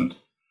advertisement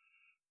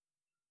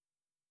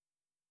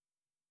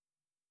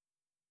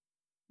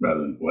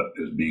rather than what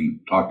is being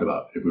talked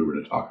about, if we were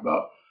to talk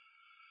about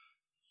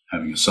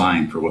having a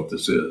sign for what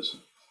this is.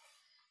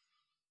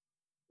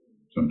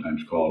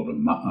 Sometimes called a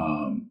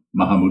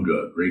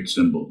Mahamudra, a great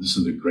symbol. This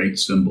is a great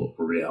symbol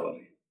for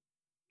reality.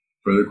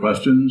 Further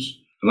questions?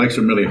 I'd like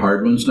some really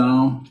hard ones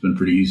now. It's been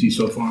pretty easy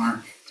so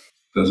far.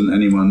 Doesn't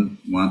anyone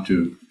want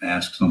to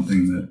ask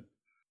something that...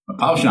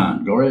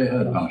 Paushan, go right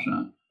ahead,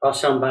 Paushan.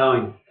 Paushan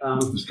bowing.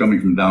 It's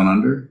coming from down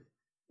under?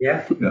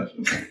 Yeah. Yes,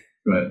 okay.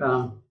 Go ahead.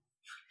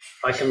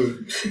 I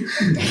can...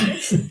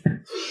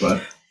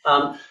 What?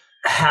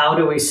 How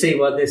do we see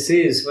what this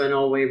is when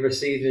all we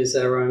receive is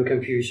our own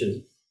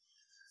confusion?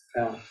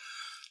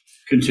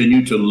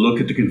 Continue to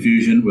look at the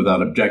confusion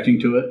without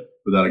objecting to it,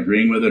 without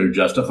agreeing with it or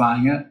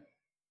justifying it,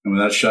 and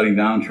without shutting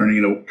down,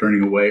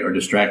 turning away, or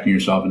distracting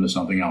yourself into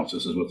something else.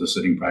 This is what the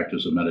sitting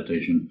practice of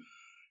meditation,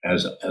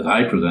 as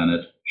I present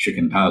it,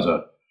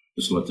 Shikantaza,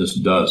 this is what this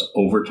does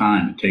over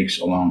time. It takes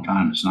a long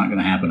time. It's not going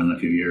to happen in a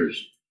few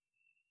years.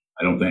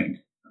 I don't think.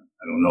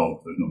 I don't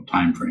know. There's no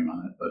time frame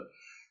on it. But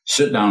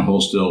sit down,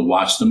 hold still,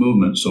 watch the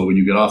movement. So when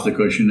you get off the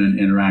cushion and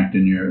interact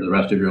in the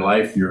rest of your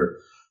life, you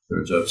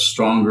have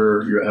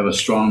a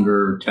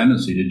stronger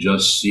tendency to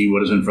just see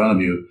what is in front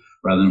of you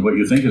rather than what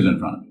you think is in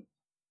front of you.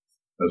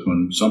 Because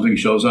when something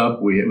shows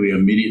up, we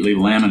immediately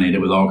laminate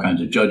it with all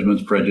kinds of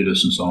judgments,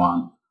 prejudice, and so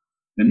on.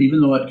 And even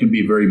though it can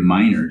be very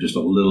minor, just a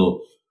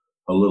little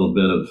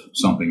bit of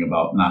something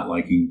about not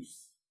liking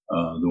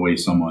the way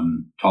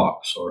someone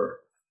talks, or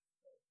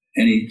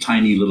any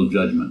tiny little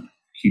judgment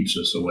keeps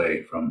us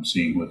away from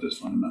seeing what this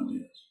fundamentally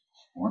is.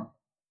 More?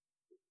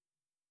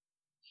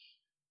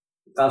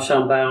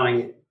 Paushan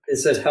bowing.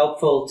 Is it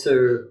helpful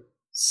to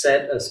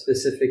set a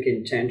specific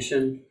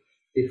intention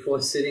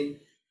before sitting,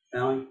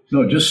 bowing?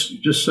 No,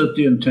 just set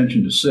the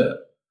intention to sit,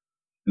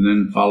 and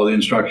then follow the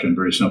instruction.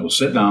 Very simple.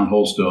 Sit down,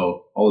 hold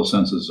still. All the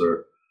senses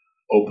are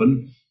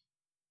open,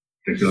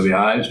 particularly the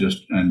eyes.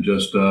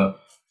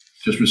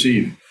 Just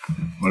receive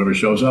whatever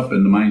shows up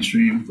in the mind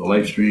stream, the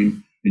life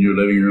stream, in your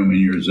living room, in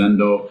your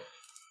zendo,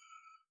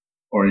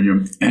 or in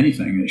your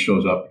anything that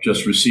shows up.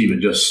 Just receive it.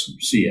 Just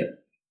see it.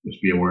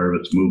 Just be aware of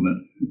its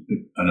movement.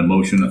 An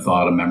emotion, a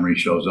thought, a memory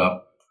shows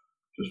up.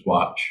 Just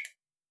watch.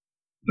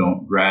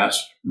 Don't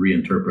grasp,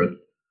 reinterpret,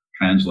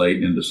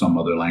 translate into some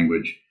other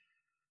language.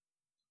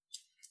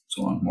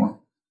 So on. More.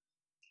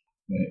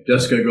 Okay.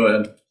 Jessica, go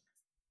ahead.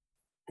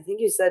 I think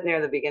you said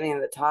near the beginning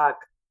of the talk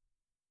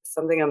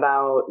something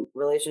about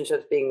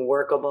relationships being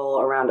workable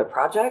around a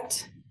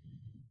project.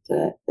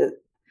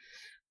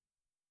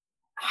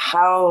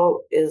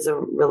 How is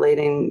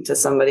relating to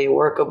somebody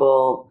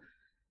workable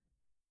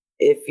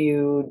if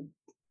you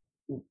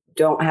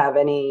don't have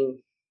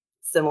any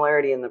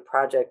similarity in the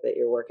project that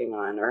you're working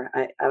on? Or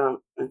I don't,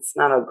 it's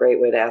not a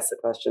great way to ask the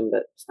question,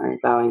 but sorry,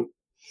 bowing.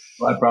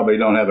 Well, I probably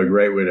don't have a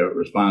great way to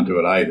respond to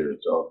it either.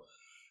 So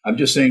I'm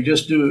just saying,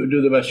 just do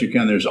the best you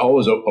can. There's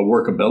always a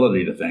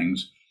workability to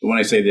things. But when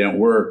I say they don't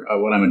work,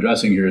 what I'm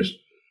addressing here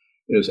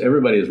is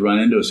everybody has run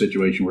into a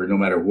situation where no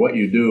matter what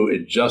you do,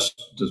 it just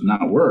does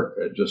not work.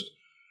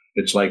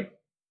 It's like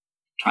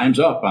time's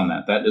up on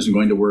that. That isn't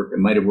going to work. It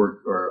might have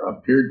worked or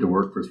appeared to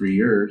work for 3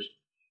 years,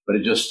 but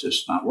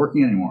it's not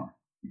working anymore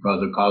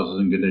because of causes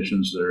and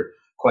conditions that are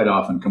quite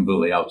often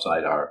completely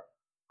outside our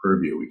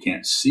purview. We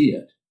can't see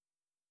it.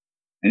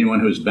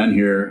 Anyone who's been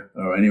here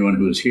or anyone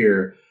who is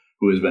here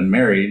who has been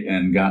married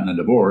and gotten a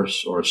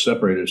divorce or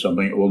separated or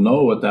something will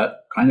know what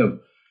that kind of,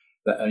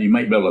 that you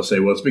might be able to say,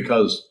 well, it's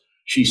because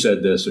she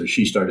said this or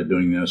she started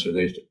doing this or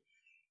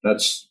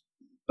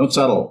don't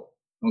settle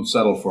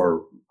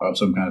for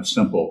some kind of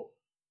simple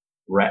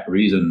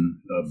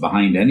reason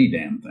behind any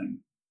damn thing.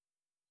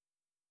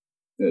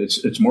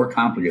 It's more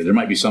complicated. There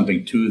might be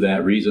something to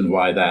that reason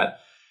why that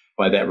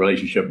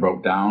relationship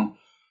broke down,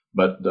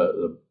 but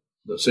the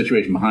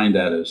situation behind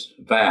that is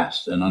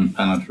vast and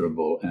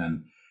unpenetrable,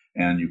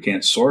 and you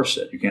can't source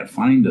it. You can't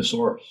find the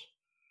source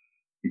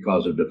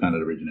because of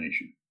dependent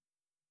origination.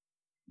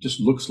 It just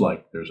looks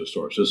like there's a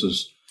source. This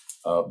is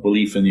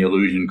belief in the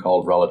illusion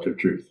called relative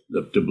truth,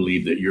 to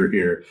believe that you're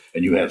here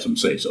and you have some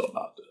say-so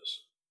about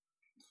this.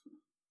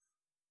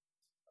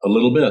 A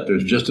little bit.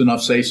 There's just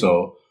enough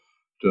say-so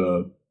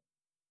to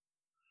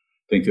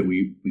think that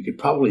we could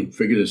probably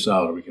figure this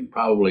out, or we can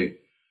probably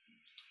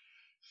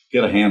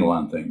get a handle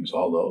on things,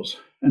 all those.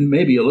 And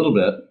maybe a little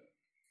bit,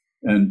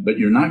 But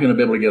you're not going to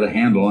be able to get a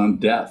handle on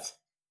death.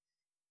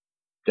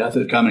 Death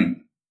is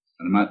coming.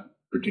 And I'm not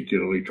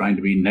particularly trying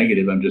to be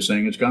negative. I'm just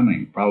saying it's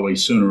coming, probably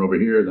sooner over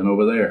here than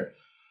over there.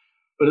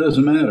 But it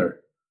doesn't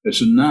matter.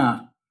 It's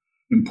not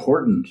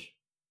important.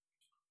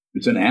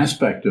 It's an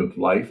aspect of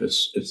life.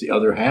 It's the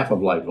other half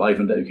of life. Life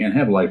and death. You can't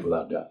have life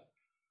without death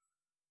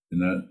in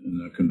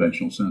the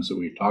conventional sense that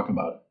we talk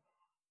about it.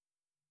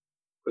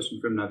 Question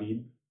from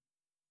Naveed.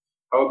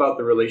 How about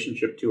the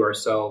relationship to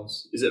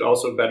ourselves? Is it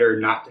also better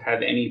not to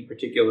have any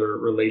particular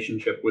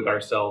relationship with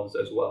ourselves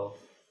as well?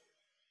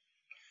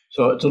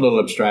 So it's a little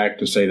abstract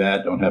to say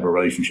that. Don't have a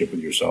relationship with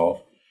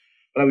yourself.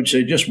 But I would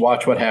say just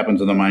watch what happens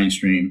in the mind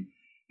stream.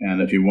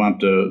 And if you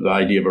want the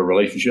idea of a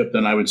relationship,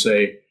 then I would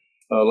say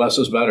less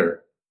is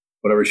better.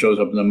 Whatever shows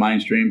up in the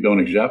mind stream, don't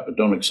accept.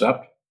 Don't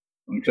accept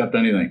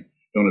anything.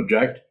 Don't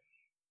object,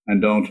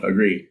 and don't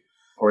agree,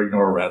 or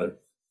ignore rather,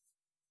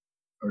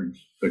 or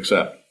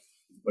accept.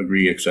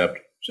 Agree, accept,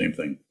 same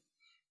thing.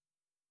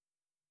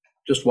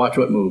 Just watch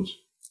what moves.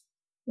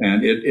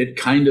 And it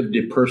kind of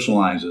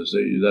depersonalizes.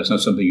 That's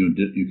not something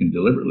you can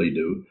deliberately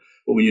do.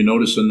 But when you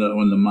notice when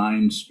the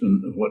mind,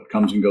 what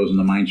comes and goes in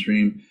the mind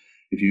stream,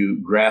 if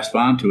you grasp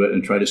onto it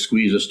and try to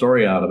squeeze a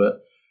story out of it,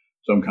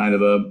 some kind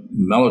of a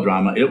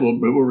melodrama, it will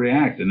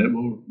react, and it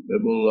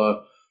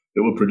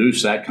will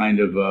produce that kind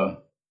of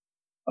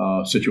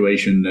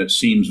situation that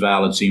seems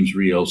valid, seems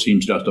real,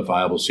 seems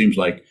justifiable, seems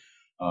like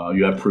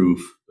you have proof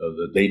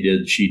that they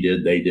did, she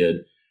did, they did.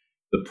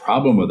 The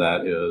problem with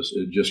that is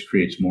it just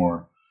creates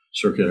more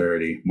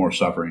circularity, more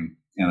suffering,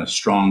 and a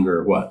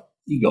stronger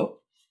ego.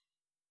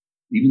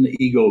 Even the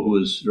ego, who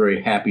is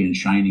very happy and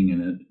shining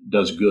and it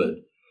does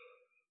good,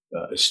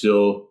 is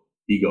still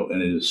ego,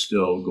 and it is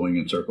still going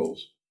in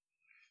circles.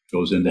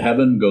 Goes into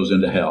heaven, goes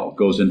into hell.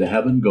 Goes into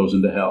heaven, goes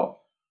into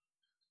hell.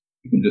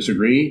 You can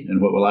disagree,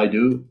 and what will I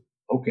do?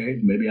 Okay,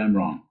 maybe I'm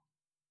wrong.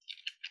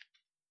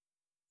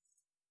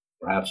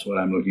 Perhaps what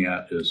I'm looking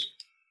at is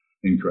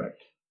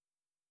incorrect.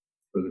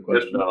 Further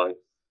question? Go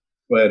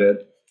ahead, Ed.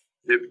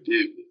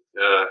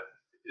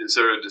 Is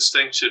there a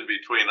distinction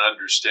between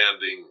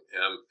understanding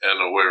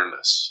and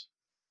awareness?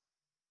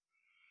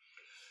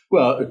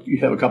 Well, you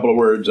have a couple of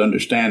words.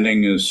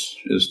 Understanding is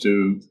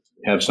to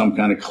have some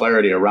kind of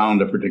clarity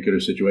around a particular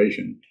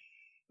situation.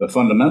 The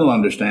fundamental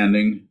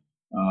understanding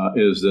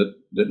is that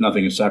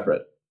nothing is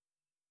separate.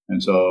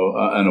 And so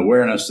an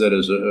awareness that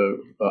is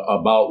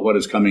about what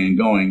is coming and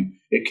going,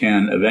 it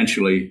can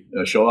eventually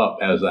show up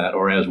as that,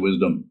 or as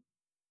wisdom,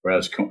 or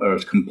as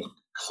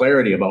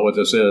clarity about what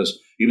this is,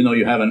 even though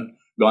you haven't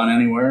gone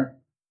anywhere.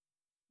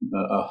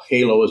 A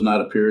halo has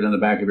not appeared in the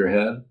back of your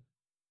head,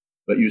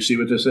 but you see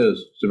what this is.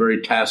 It's a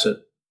very tacit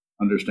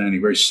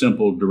understanding, very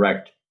simple,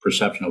 direct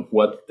perception of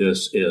what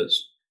this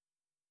is.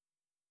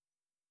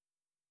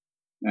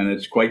 And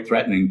it's quite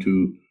threatening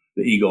to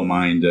the ego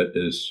mind that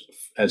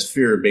has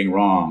fear of being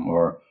wrong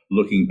or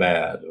looking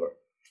bad or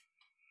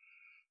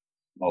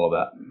all of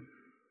that.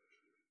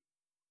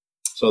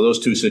 So those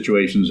two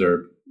situations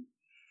are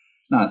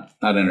not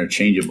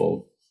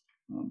interchangeable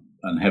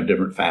and have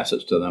different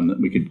facets to them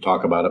that we could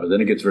talk about it, but then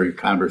it gets very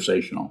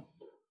conversational.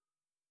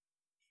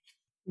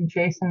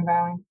 Jason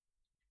Bowing.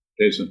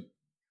 Jason.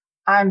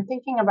 I'm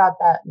thinking about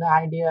the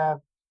idea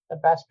of the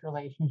best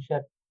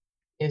relationship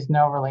is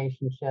no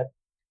relationship.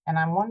 And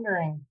I'm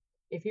wondering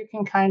if you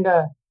can kind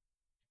of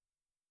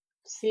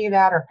see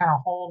that or kind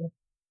of hold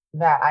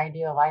that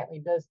idea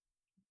lightly.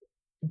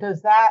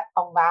 Does that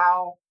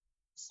allow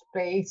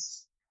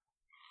space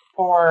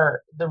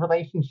for the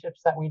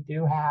relationships that we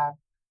do have,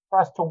 for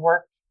us to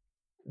work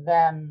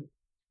them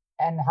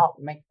and help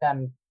make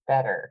them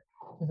better?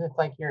 Because it's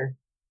like you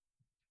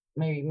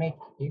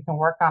can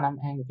work on them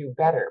and do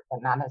better,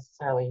 but not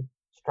necessarily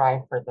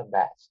strive for the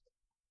best.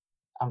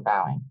 I'm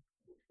bowing.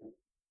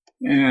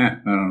 Yeah,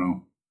 I don't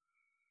know.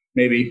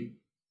 Maybe.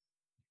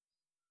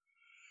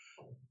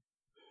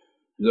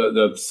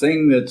 The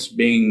thing that's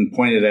being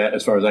pointed at,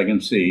 as far as I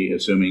can see,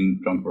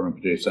 assuming Trungpa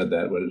Rinpoche said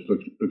that, but it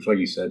looks like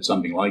he said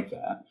something like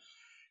that,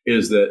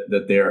 is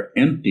that they're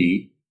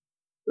empty.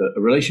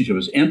 The relationship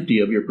is empty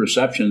of your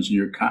perceptions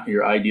and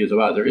your ideas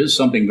about it. There is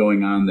something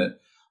going on that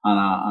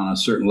on a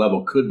certain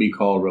level could be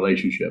called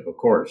relationship, of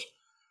course.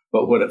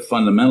 But what it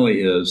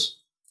fundamentally is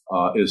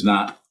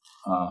not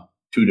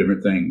two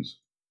different things.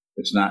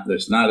 It's not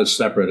as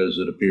separate as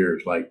it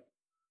appears. Like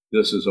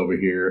this is over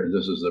here, and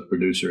this is the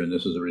producer, and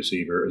this is the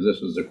receiver, or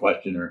this is the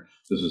questioner,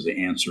 this is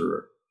the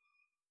answerer,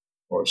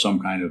 or some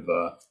kind of.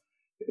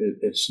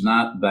 It's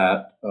not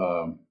that.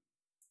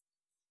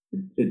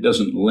 It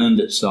doesn't lend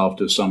itself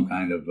to some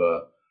kind of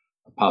a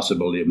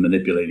possibility of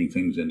manipulating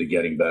things into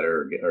getting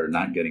better or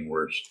not getting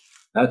worse.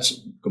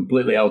 That's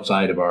completely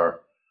outside of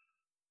our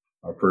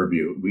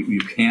purview. You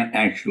can't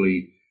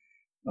actually.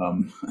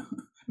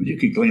 You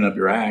could clean up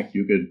your act.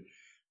 You could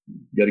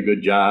get a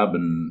good job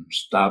and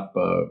stop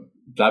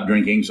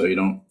drinking so you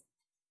don't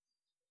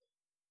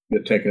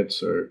get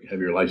tickets or have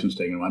your license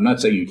taken away. I'm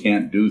not saying you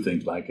can't do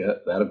things like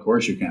that. That, of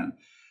course, you can.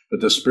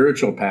 But the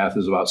spiritual path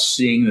is about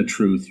seeing the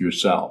truth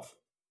yourself.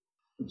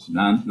 It's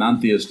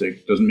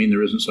non-theistic. Doesn't mean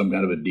there isn't some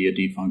kind of a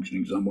deity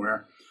functioning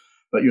somewhere.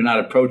 but you're not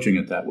approaching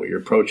it that way.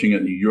 You're approaching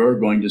it, you're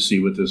going to see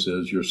what this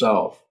is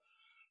yourself.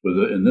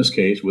 In this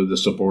case, with the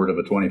support of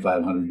a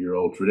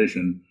 2,500-year-old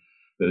tradition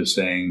that is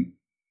saying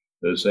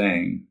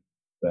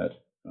that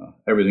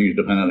everything is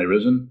dependently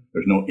risen.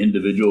 There's no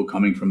individual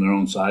coming from their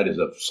own side as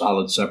a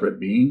solid, separate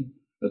being.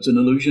 That's an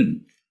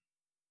illusion.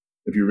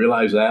 If you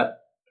realize that,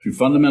 if you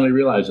fundamentally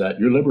realize that,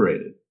 you're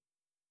liberated,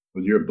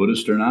 whether you're a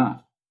Buddhist or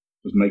not.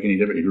 It doesn't make any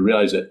difference. If you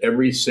realize that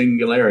every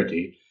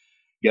singularity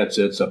gets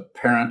its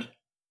apparent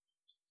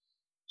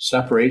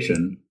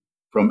separation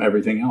from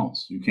everything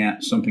else.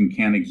 Something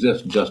can't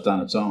exist just on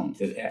its own.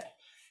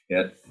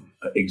 It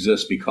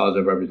exists because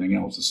of everything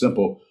else. The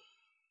simple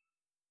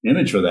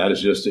image for that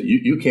is just that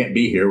you can't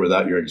be here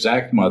without your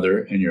exact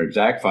mother and your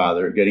exact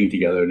father getting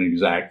together at an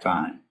exact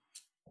time.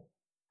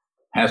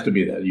 Has to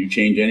be that. You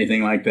change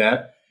anything like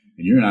that,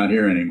 and you're not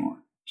here anymore.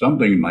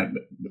 Somebody might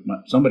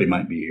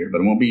be here,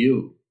 but it won't be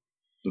you.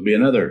 It'll be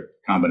another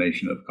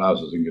combination of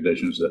causes and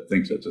conditions that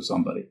thinks it's a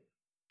somebody.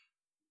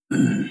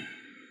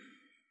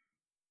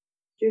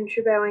 June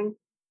Bowing.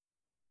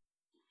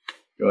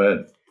 Go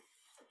ahead.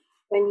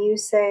 When you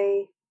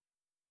say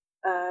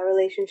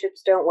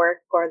relationships don't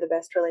work or the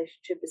best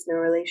relationship is no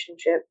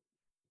relationship,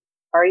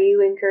 are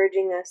you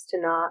encouraging us to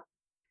not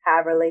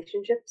have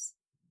relationships?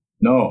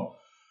 No.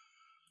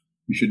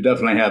 You should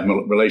definitely have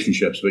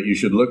relationships, but you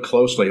should look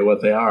closely at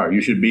what they are.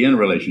 You should be in a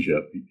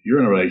relationship. You're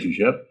in a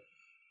relationship.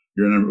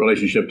 You're in a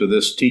relationship to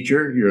this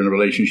teacher. You're in a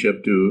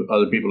relationship to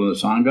other people in the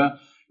Sangha.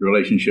 Your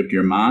relationship to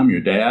your mom,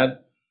 your dad.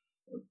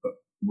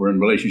 We're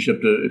in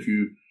relationship to,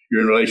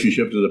 you're in a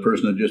relationship to the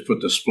person that just put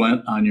the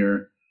splint on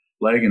your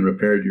leg and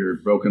repaired your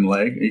broken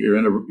leg.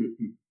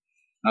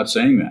 Not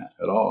saying that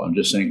at all. I'm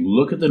just saying,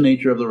 look at the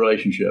nature of the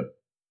relationship.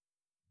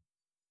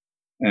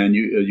 And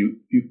you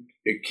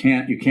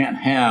can't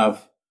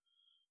have,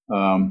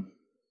 I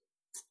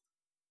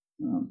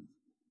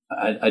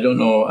don't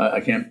know,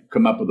 I can't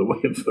come up with a way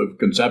of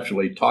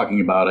conceptually talking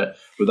about it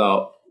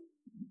without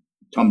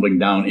tumbling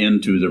down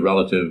into the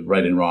relative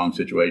right and wrong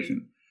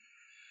situation.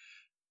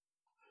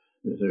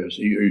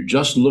 You're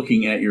just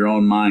looking at your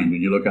own mind.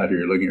 When you look out here,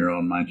 you're looking at your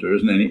own mind. So there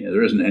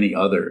isn't any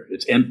other.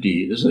 It's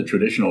empty. This is a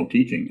traditional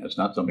teaching. It's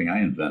not something I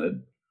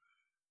invented.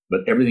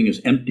 But everything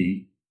is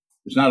empty.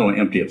 It's not only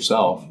empty of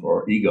self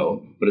or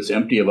ego, but it's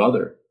empty of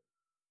other.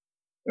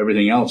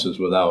 Everything else is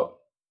without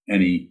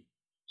any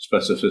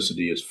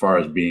specificity as far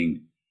as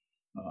being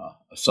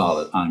a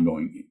solid,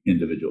 ongoing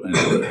individual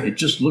entity. It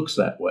just looks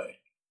that way.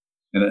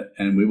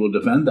 And we will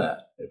defend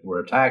that. If we're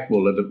attacked,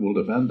 we'll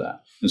defend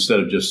that. Instead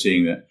of just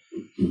seeing that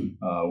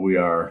we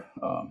are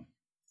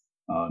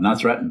not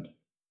threatened.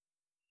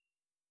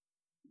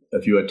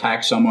 If you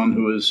attack someone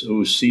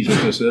who sees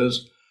what this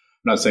is,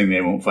 I'm not saying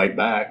they won't fight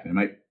back. They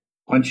might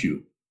punch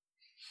you.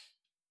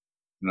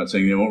 I'm not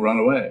saying they won't run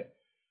away.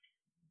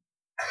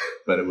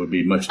 But it would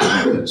be much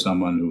different than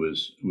someone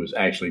who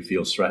actually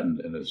feels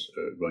threatened and is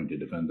going to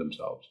defend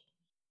themselves.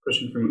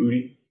 Question from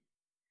Udi.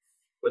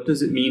 What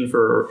does it mean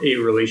for a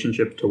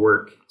relationship to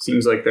work?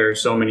 Seems like there are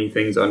so many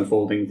things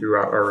unfolding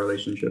throughout our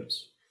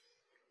relationships.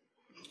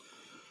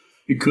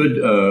 You could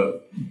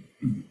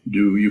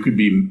you could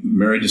be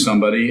married to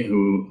somebody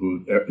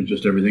who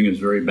just everything is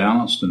very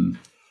balanced and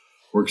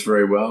works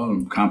very well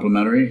and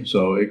complementary.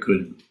 So it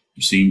could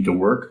seem to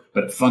work,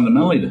 but it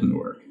fundamentally doesn't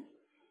work.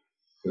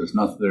 There's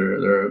not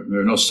there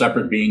are no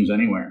separate beings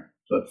anywhere.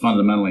 So it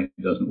fundamentally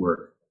doesn't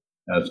work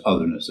as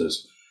otherness.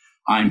 As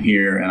I'm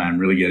here and I'm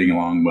really getting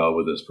along well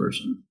with this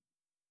person,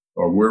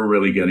 or we're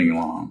really getting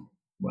along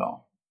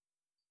well.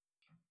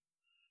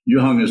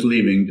 Yuhung is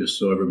leaving, just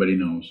so everybody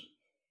knows.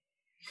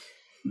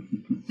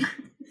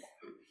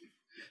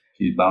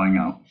 He's bowing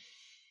out.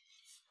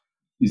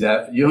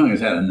 Yuhung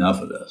has had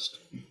enough of this.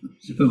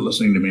 She's been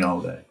listening to me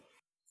all day.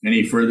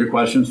 Any further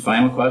questions,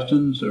 final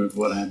questions, or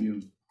what have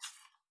you?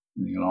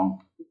 Anything at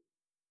all?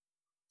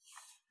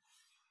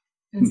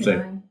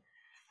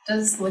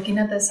 Does looking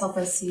at this help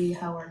us see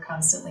how we're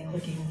constantly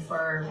looking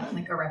for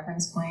like a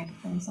reference point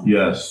from something?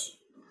 Yes,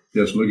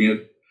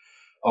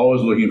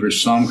 always looking for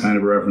some kind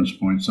of reference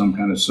point, some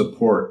kind of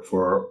support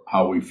for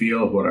how we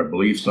feel, what our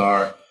beliefs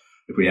are,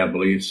 if we have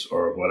beliefs,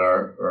 or what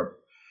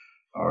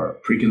our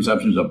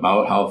preconceptions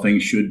about how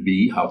things should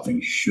be.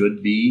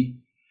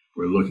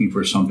 We're looking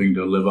for something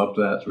to live up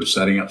to that. We're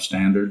setting up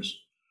standards.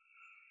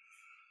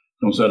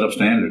 Don't set up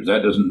standards.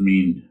 That doesn't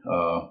mean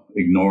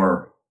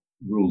ignore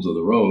rules of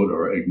the road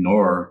or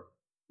ignore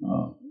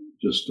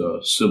just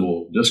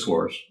civil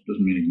discourse.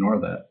 Doesn't mean ignore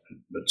that.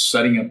 But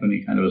setting up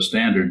any kind of a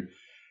standard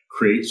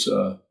creates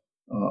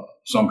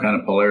some kind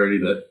of polarity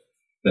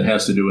that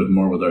has to do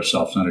with our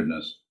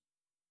self-centeredness.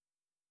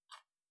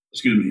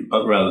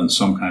 Rather than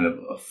some kind of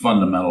a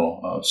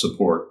fundamental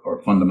support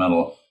or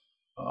fundamental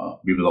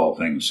be with all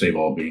things, save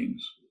all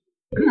beings.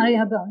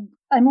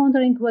 I'm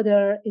wondering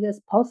whether it is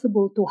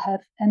possible to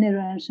have any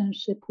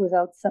relationship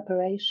without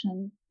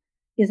separation.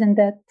 Isn't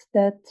that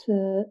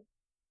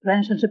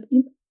relationship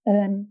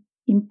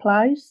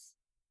implies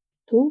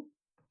too?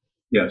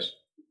 Yes.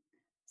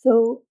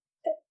 So,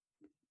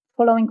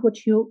 following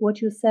what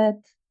you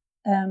said,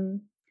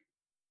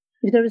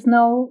 If there is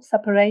no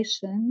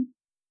separation,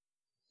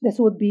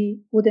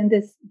 wouldn't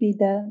this be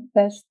the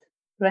best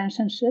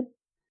relationship?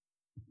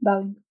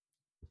 Bowing.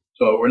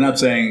 So we're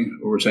saying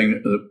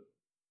that the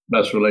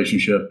best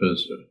relationship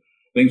is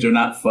things are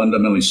not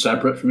fundamentally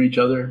separate from each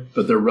other,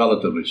 but they're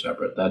relatively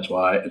separate. That's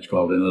why it's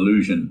called an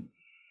illusion.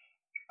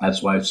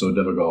 That's why it's so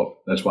difficult.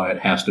 That's why it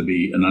has to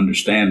be an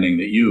understanding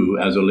that you,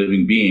 as a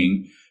living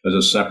being, as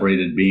a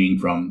separated being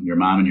from your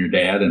mom and your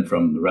dad and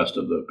from the rest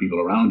of the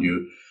people around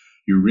you,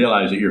 you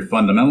realize that your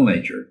fundamental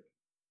nature,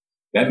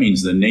 that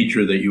means the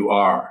nature that you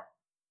are,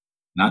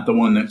 not the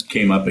one that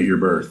came up at your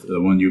birth, the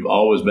one you've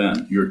always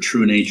been, your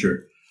true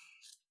nature.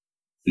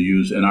 To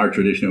use in our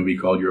tradition, it would be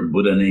called your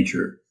Buddha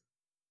nature.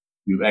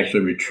 You've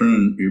actually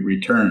returned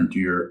to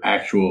your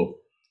actual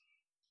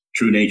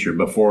true nature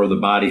before the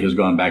body has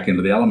gone back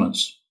into the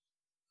elements.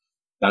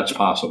 That's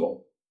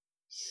possible.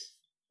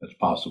 It's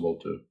possible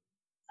to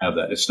have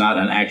that. It's not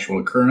an actual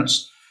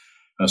occurrence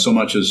so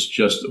much as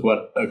just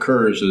what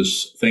occurs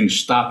is things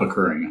stop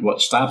occurring.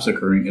 What stops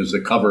occurring is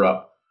the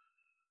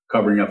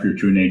covering up your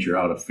true nature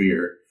out of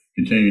fear,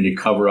 continuing to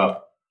cover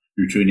up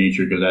your true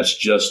nature because that's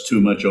just too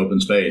much open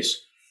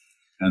space.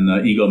 And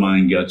the ego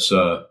mind gets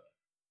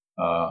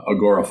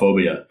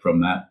agoraphobia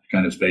from that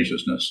kind of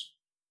spaciousness.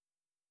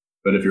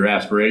 But if your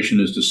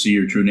aspiration is to see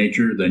your true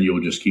nature, then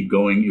you'll just keep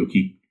going. You'll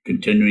keep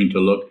continuing to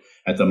look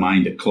at the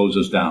mind that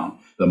closes down,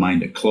 the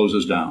mind that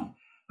closes down,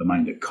 the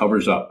mind that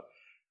covers up.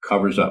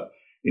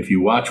 If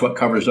you watch what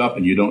covers up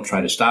and you don't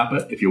try to stop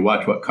it, if you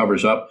watch what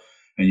covers up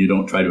and you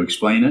don't try to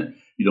explain it,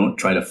 you don't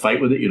try to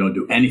fight with it, you don't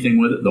do anything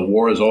with it, the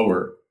war is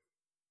over.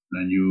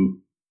 And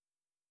you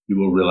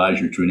will realize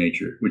your true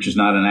nature, which is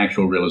not an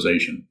actual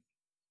realization.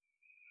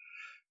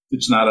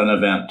 It's not an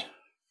event.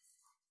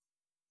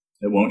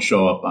 It won't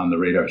show up on the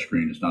radar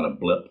screen. It's not a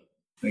blip.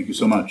 Thank you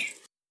so much.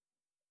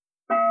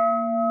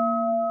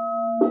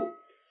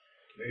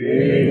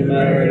 May the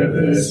merit of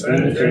this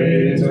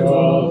penetrate into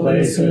all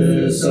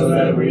places, so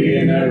that we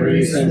and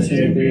every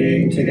sentient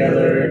being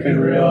together can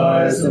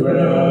realize the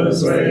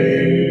Buddha's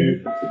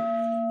way.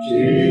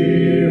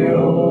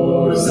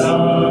 Ji-ho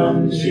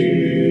Sam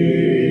Chi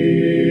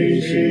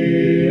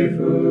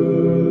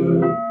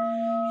Chi-fu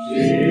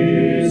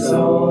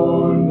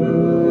Ji-son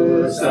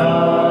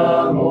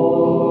Bu-sa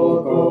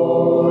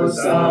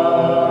Mo-ko-sa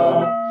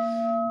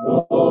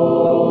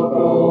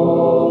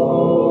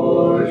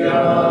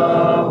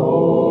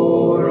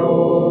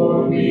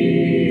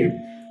Mo-ko-ja-ho-ro-mi.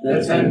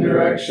 The 10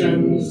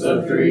 directions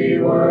of 3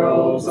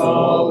 worlds,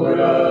 all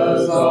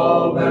Buddhas,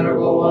 all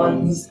venerable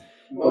ones,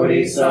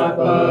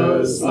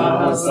 Bodhisattvas,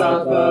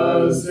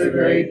 Mahasattvas, the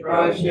great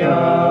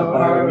Prajna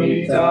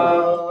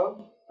Paramita.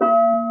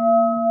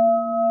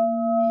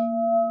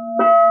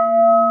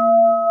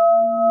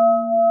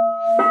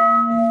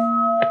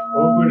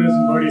 O Buddhas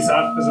and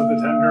Bodhisattvas of the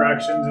 10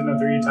 directions and the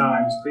 3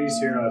 times, please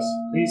hear us.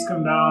 Please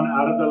come down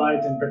out of the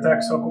light and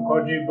protect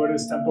Sokokoji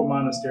Buddhist Temple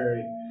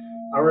Monastery.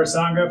 Our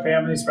Sangha,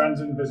 families,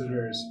 friends, and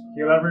visitors.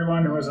 Heal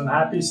everyone who is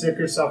unhappy, sick,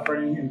 or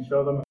suffering, and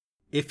fill them.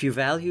 If you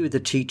value the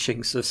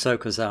teachings of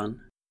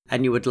Sokuzan,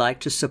 and you would like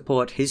to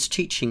support his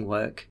teaching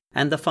work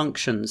and the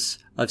functions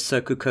of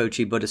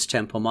Sokukoji Buddhist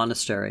Temple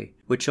Monastery,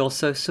 which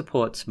also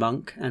supports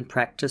monk and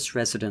practice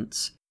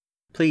residents,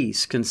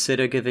 please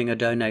consider giving a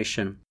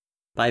donation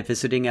by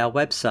visiting our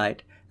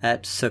website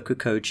at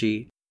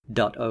sokukoji.org.